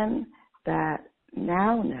within that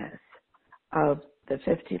nowness of the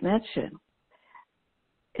fifth dimension,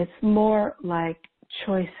 it's more like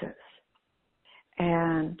choices.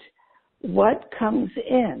 And what comes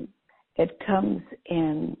in, it comes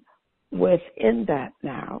in within that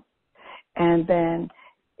now, and then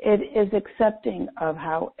it is accepting of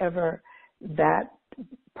however that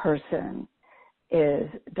person is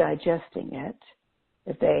digesting it.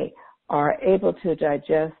 If they are able to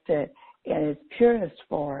digest it in its purest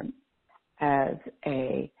form as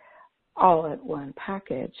a all-at-one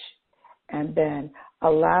package, and then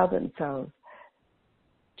allow themselves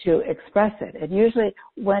to express it. And usually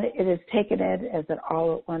when it is taken in as an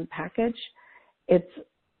all-at-one package, it's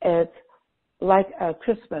like a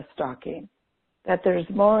Christmas stocking, that there's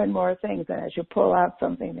more and more things, and as you pull out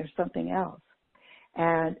something, there's something else.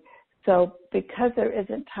 And so because there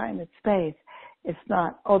isn't time and space, it's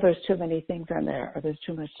not, oh, there's too many things in there, or there's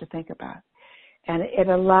too much to think about. And it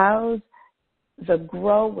allows the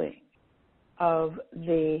growing of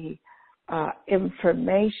the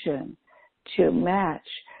information to match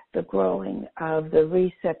the growing of the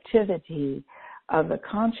receptivity of the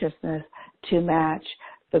consciousness to match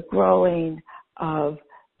the growing of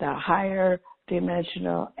the higher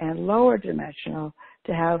dimensional and lower dimensional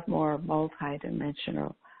to have more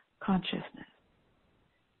multidimensional consciousness.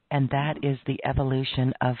 And that is the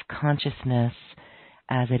evolution of consciousness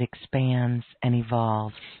as it expands and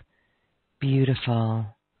evolves. Beautiful.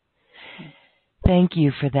 Thank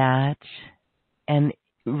you for that. And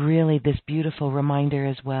really this beautiful reminder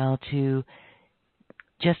as well to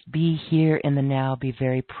just be here in the now, be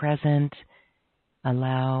very present,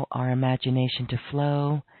 allow our imagination to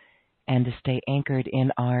flow, and to stay anchored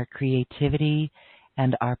in our creativity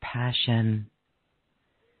and our passion.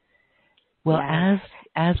 Well, yes.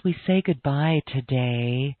 as we say goodbye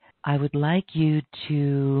today, I would like you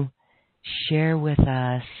to share with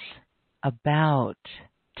us about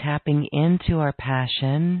tapping into our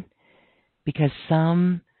passion, because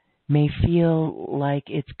some may feel like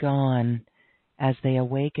it's gone as they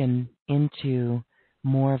awaken into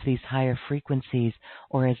more of these higher frequencies,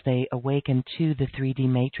 or as they awaken to the 3D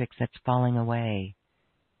matrix that's falling away.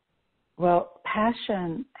 Well,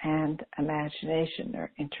 passion and imagination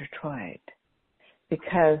are intertwined,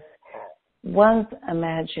 because one's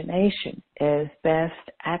imagination is best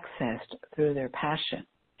accessed through their passion.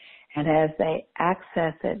 And as they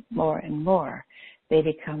access it more and more, they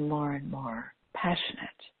become more and more passionate.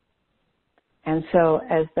 And so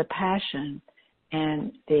as the passion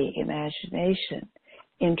and the imagination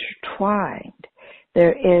intertwined,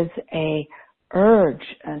 there is a urge,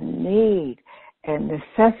 a need, and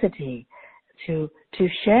necessity to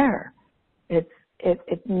share. It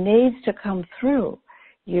needs to come through.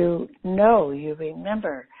 You know, you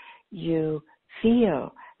remember, you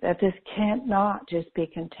feel that this can't not just be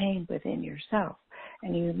contained within yourself,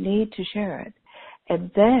 and you need to share it.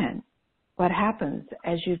 And then what happens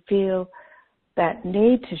as you feel that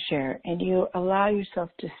need to share and you allow yourself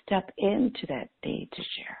to step into that need to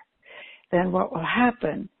share, then what will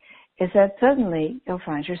happen is that suddenly you'll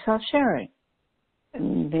find yourself sharing.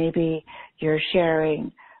 And maybe you're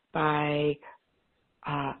sharing by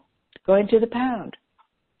going to the pound.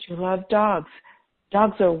 You love dogs.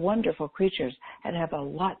 Dogs are wonderful creatures and have a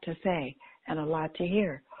lot to say and a lot to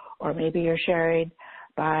hear. Or maybe you're sharing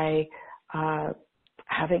by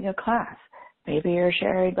having a class. Maybe you're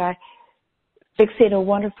sharing by fixing a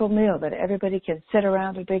wonderful meal that everybody can sit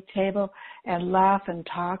around a big table and laugh and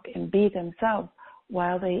talk and be themselves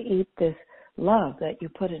while they eat this love that you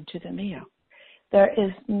put into the meal. There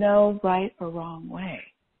is no right or wrong way.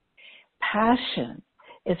 Passion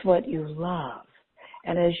is what you love,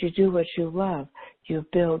 And as you do what you love, you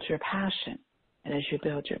build your passion. And as you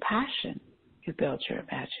build your passion, you build your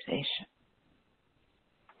imagination.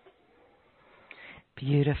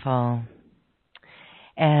 Beautiful.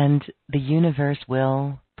 And the universe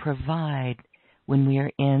will provide when we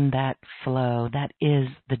are in that flow. That is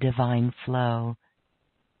the divine flow.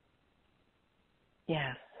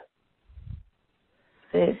 Yes.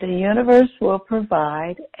 The universe will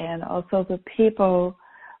provide, and also the people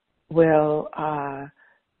will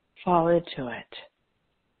fall into it.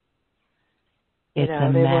 It's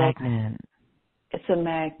a magnet. It's a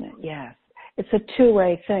magnet, yes. It's a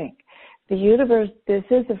two-way thing. The universe, this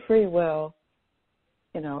is a free will,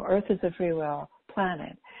 Earth is a free will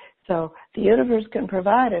planet. So the universe can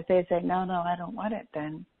provide it. If they say, no, I don't want it,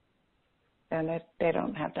 then they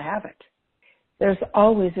don't have to have it. There's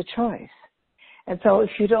always a choice. And so if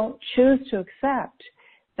you don't choose to accept,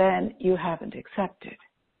 then you haven't accepted.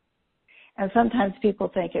 And sometimes people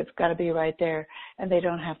think it's got to be right there and they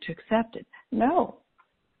don't have to accept it. No,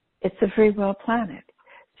 it's a free will planet.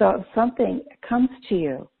 So if something comes to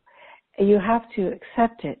you, you have to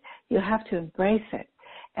accept it. You have to embrace it.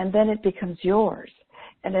 And then it becomes yours.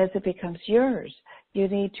 And as it becomes yours, you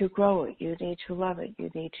need to grow it. You need to love it. You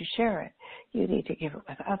need to share it. You need to give it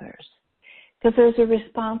with others. Because there's a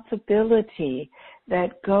responsibility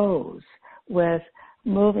that goes with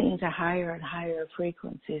moving to higher and higher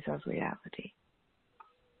frequencies of reality.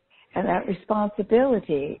 And that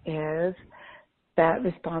responsibility is that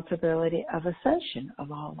responsibility of ascension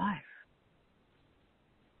of all life.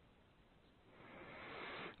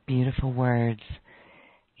 Beautiful words.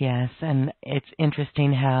 Yes, and it's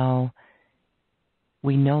interesting how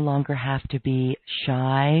we no longer have to be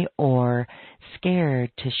shy or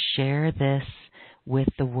scared to share this with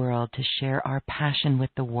the world, to share our passion with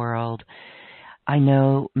the world. I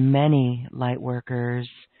know many light workers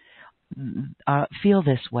feel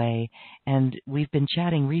this way, and we've been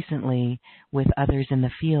chatting recently with others in the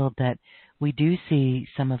field that we do see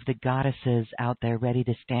some of the goddesses out there ready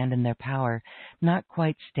to stand in their power, not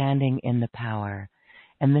quite standing in the power.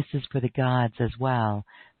 And this is for the gods as well,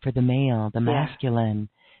 for the male, the masculine,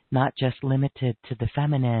 not just limited to the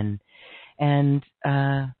feminine. And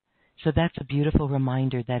so that's a beautiful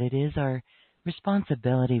reminder that it is our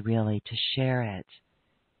responsibility, really, to share it.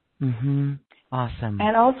 Awesome.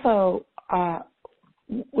 And also,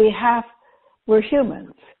 we're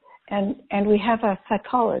humans, and we have a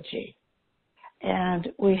psychology, and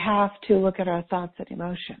we have to look at our thoughts and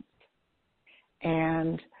emotions,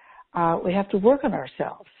 and we have to work on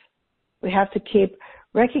ourselves. We have to keep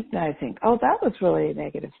recognizing, oh, that was really a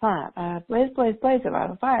negative thought. Blaze, I'm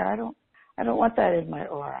on fire. I don't want that in my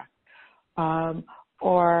aura.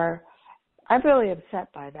 Or I'm really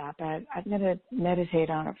upset by that, but I'm going to meditate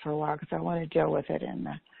on it for a while because I want to deal with it in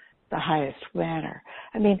the highest manner.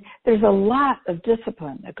 I mean, there's a lot of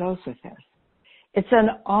discipline that goes with this. It's an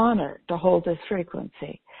honor to hold this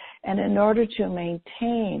frequency. And in order to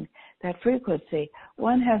maintain that frequency,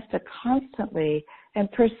 one has to constantly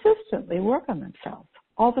and persistently work on themselves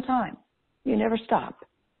all the time. You never stop.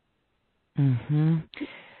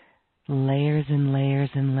 Layers and layers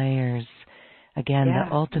and layers. Again,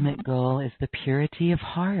 the ultimate goal is the purity of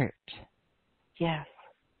heart. Yes.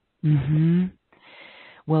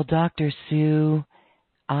 Well, Dr. Sue,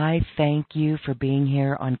 I thank you for being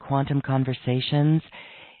here on Quantum Conversations.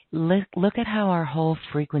 Look at how our whole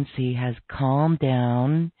frequency has calmed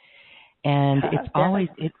down, and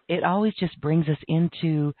it always just brings us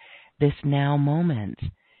into this now moment,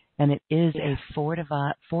 and it is a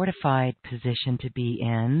fortified position to be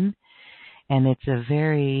in, and it's a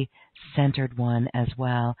very centered one as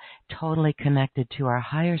well, totally connected to our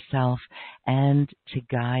higher self and to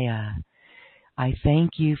Gaia. I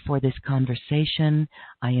thank you for this conversation.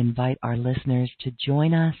 I invite our listeners to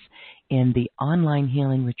join us in the Online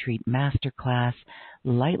Healing Retreat Masterclass,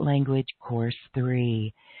 Light Language Course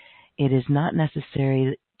 3. It is not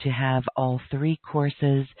necessary to have all 3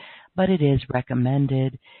 courses, but it is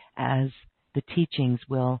recommended as the teachings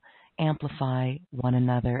will amplify one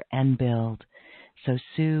another and build. So,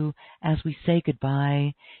 Sue, as we say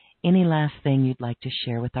goodbye, any last thing you'd like to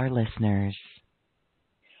share with our listeners?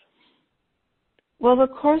 Well, the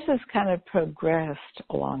course has kind of progressed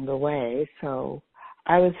along the way, so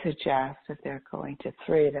I would suggest if they're going to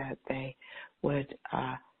 3 that they would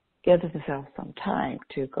give themselves some time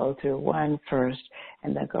to go through 1 first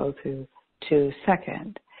and then go through 2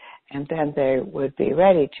 second, and then they would be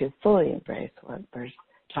ready to fully embrace what we're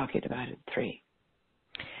talking about in 3.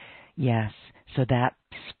 Yes, so that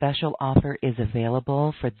special offer is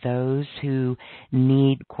available for those who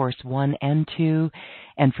need course 1 and 2,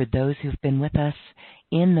 and for those who've been with us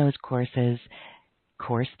in those courses.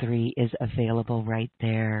 Course 3 is available right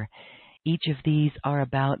there. Each of these are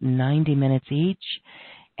about 90 minutes each,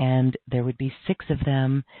 and there would be 6 of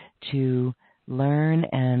them to learn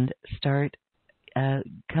and start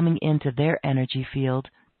coming into their energy field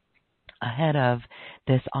ahead of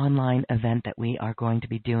this online event that we are going to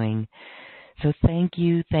be doing. So thank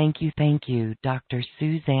you, Dr.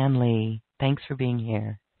 Suzanne Lee. Thanks for being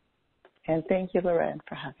here. And thank you, Lorraine,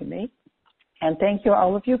 for having me. And thank you,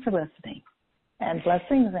 all of you, for listening. And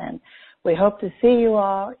blessings, and we hope to see you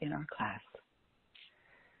all in our class.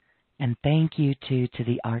 And thank you, too, to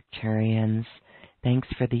the Arcturians. Thanks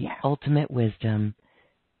for the ultimate wisdom.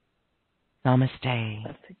 Namaste.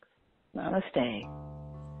 Blessings. Namaste.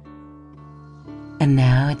 And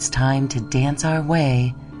now it's time to dance our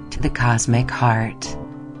way to the cosmic heart.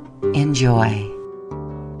 Enjoy.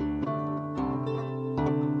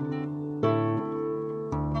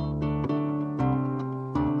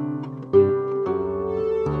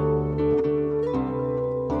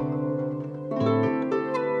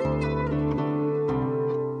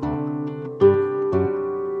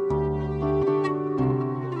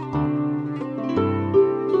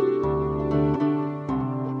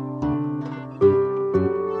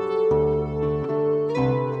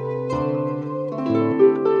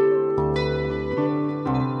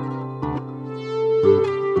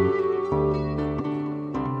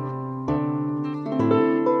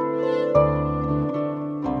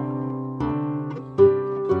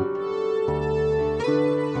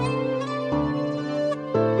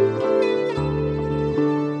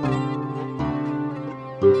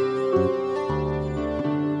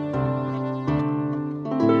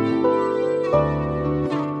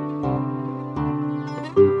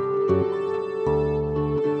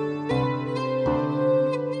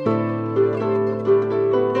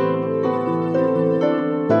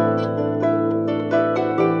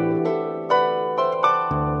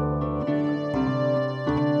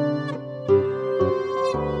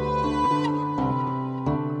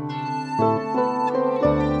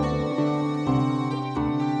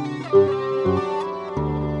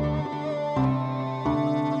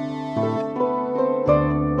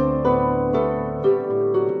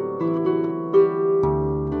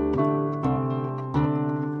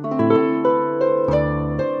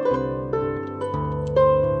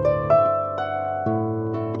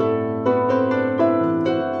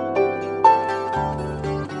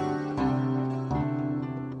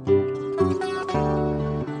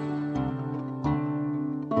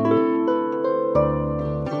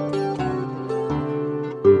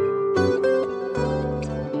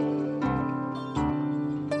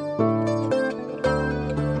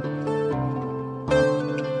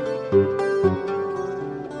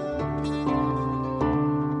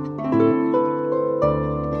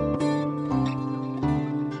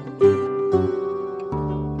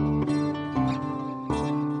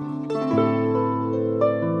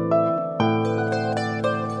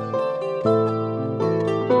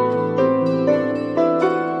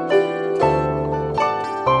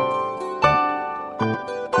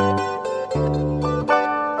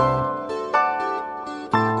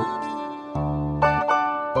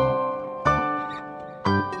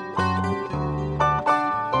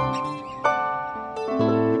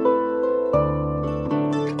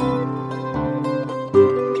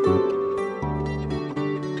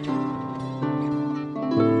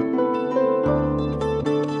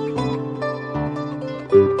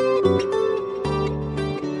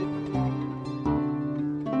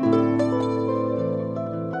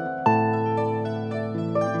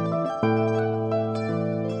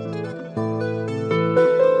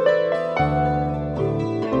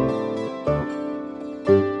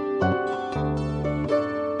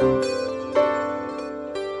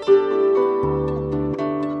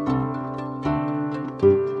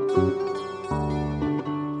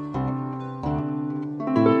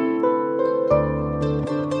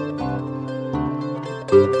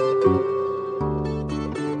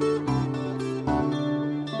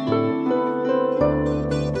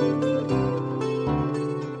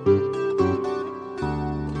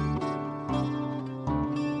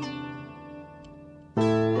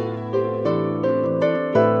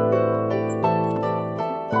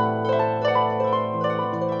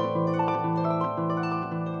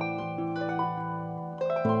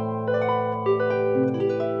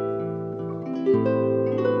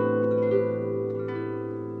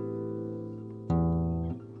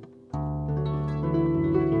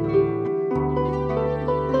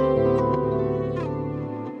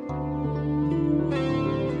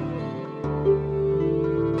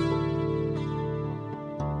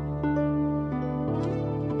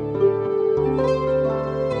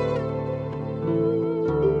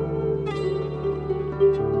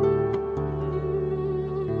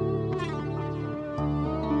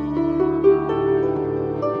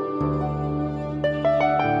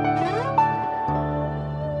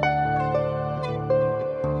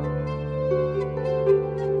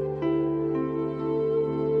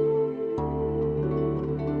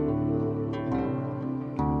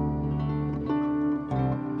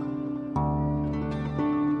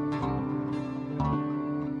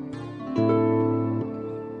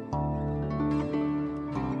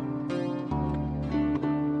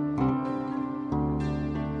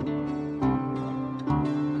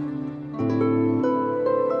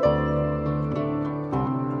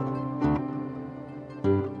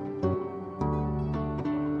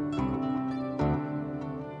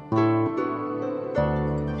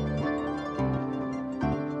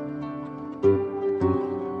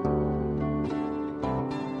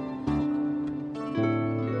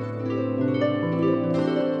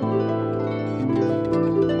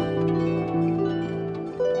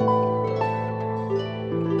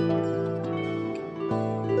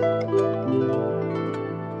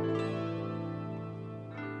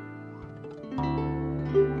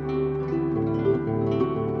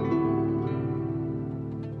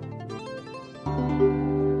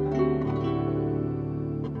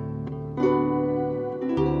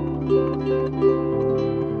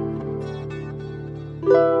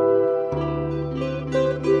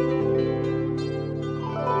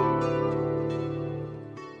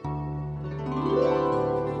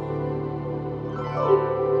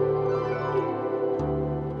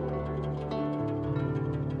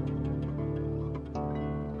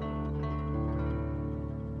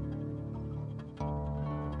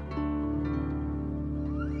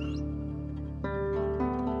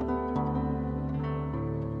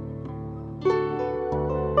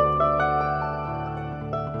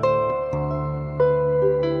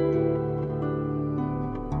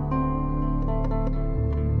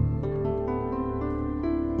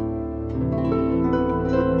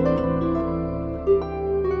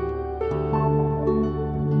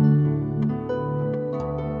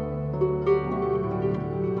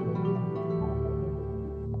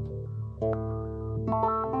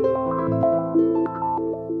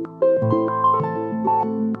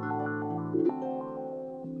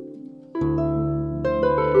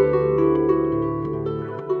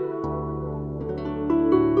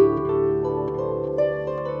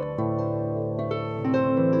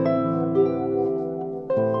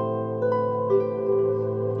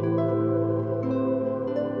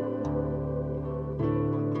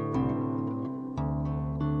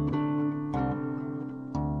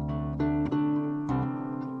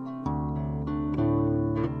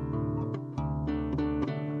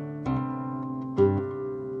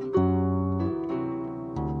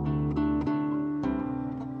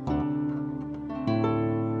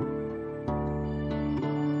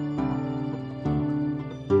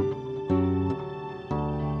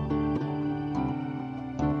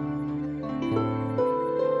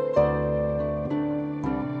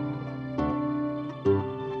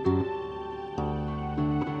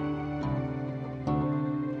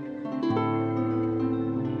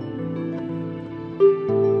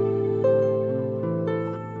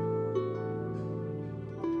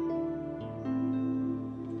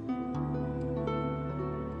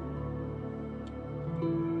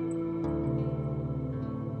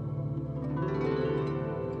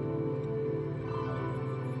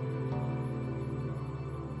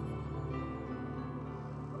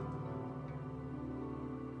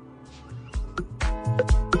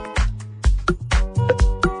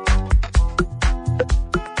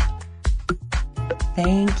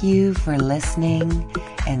 Thank you for listening,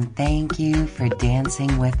 and thank you for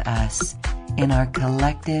dancing with us in our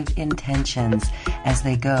collective intentions as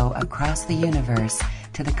they go across the universe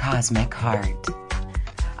to the cosmic heart.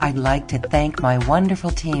 I'd like to thank my wonderful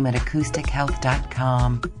team at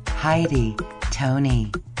acoustichealth.com, Heidi,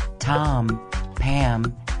 Tony, Tom,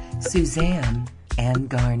 Pam, Suzanne, and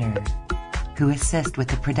Garner, who assist with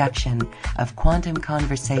the production of Quantum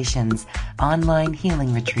Conversations, online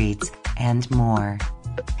healing retreats, and more.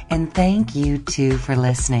 And thank you too for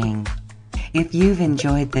listening. If you've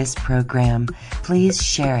enjoyed this program, please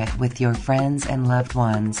share it with your friends and loved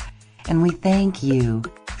ones. And we thank you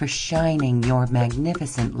for shining your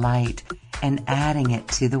magnificent light and adding it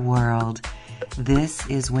to the world. This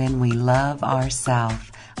is when we love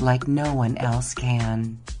ourselves like no one else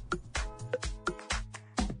can.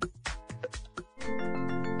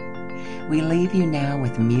 We leave you now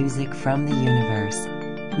with music from the universe.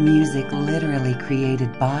 Music literally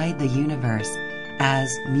created by the universe,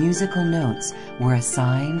 as musical notes were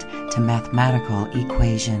assigned to mathematical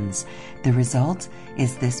equations. The result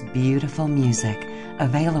is this beautiful music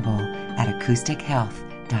available at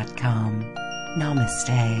acoustichealth.com.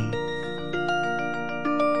 Namaste.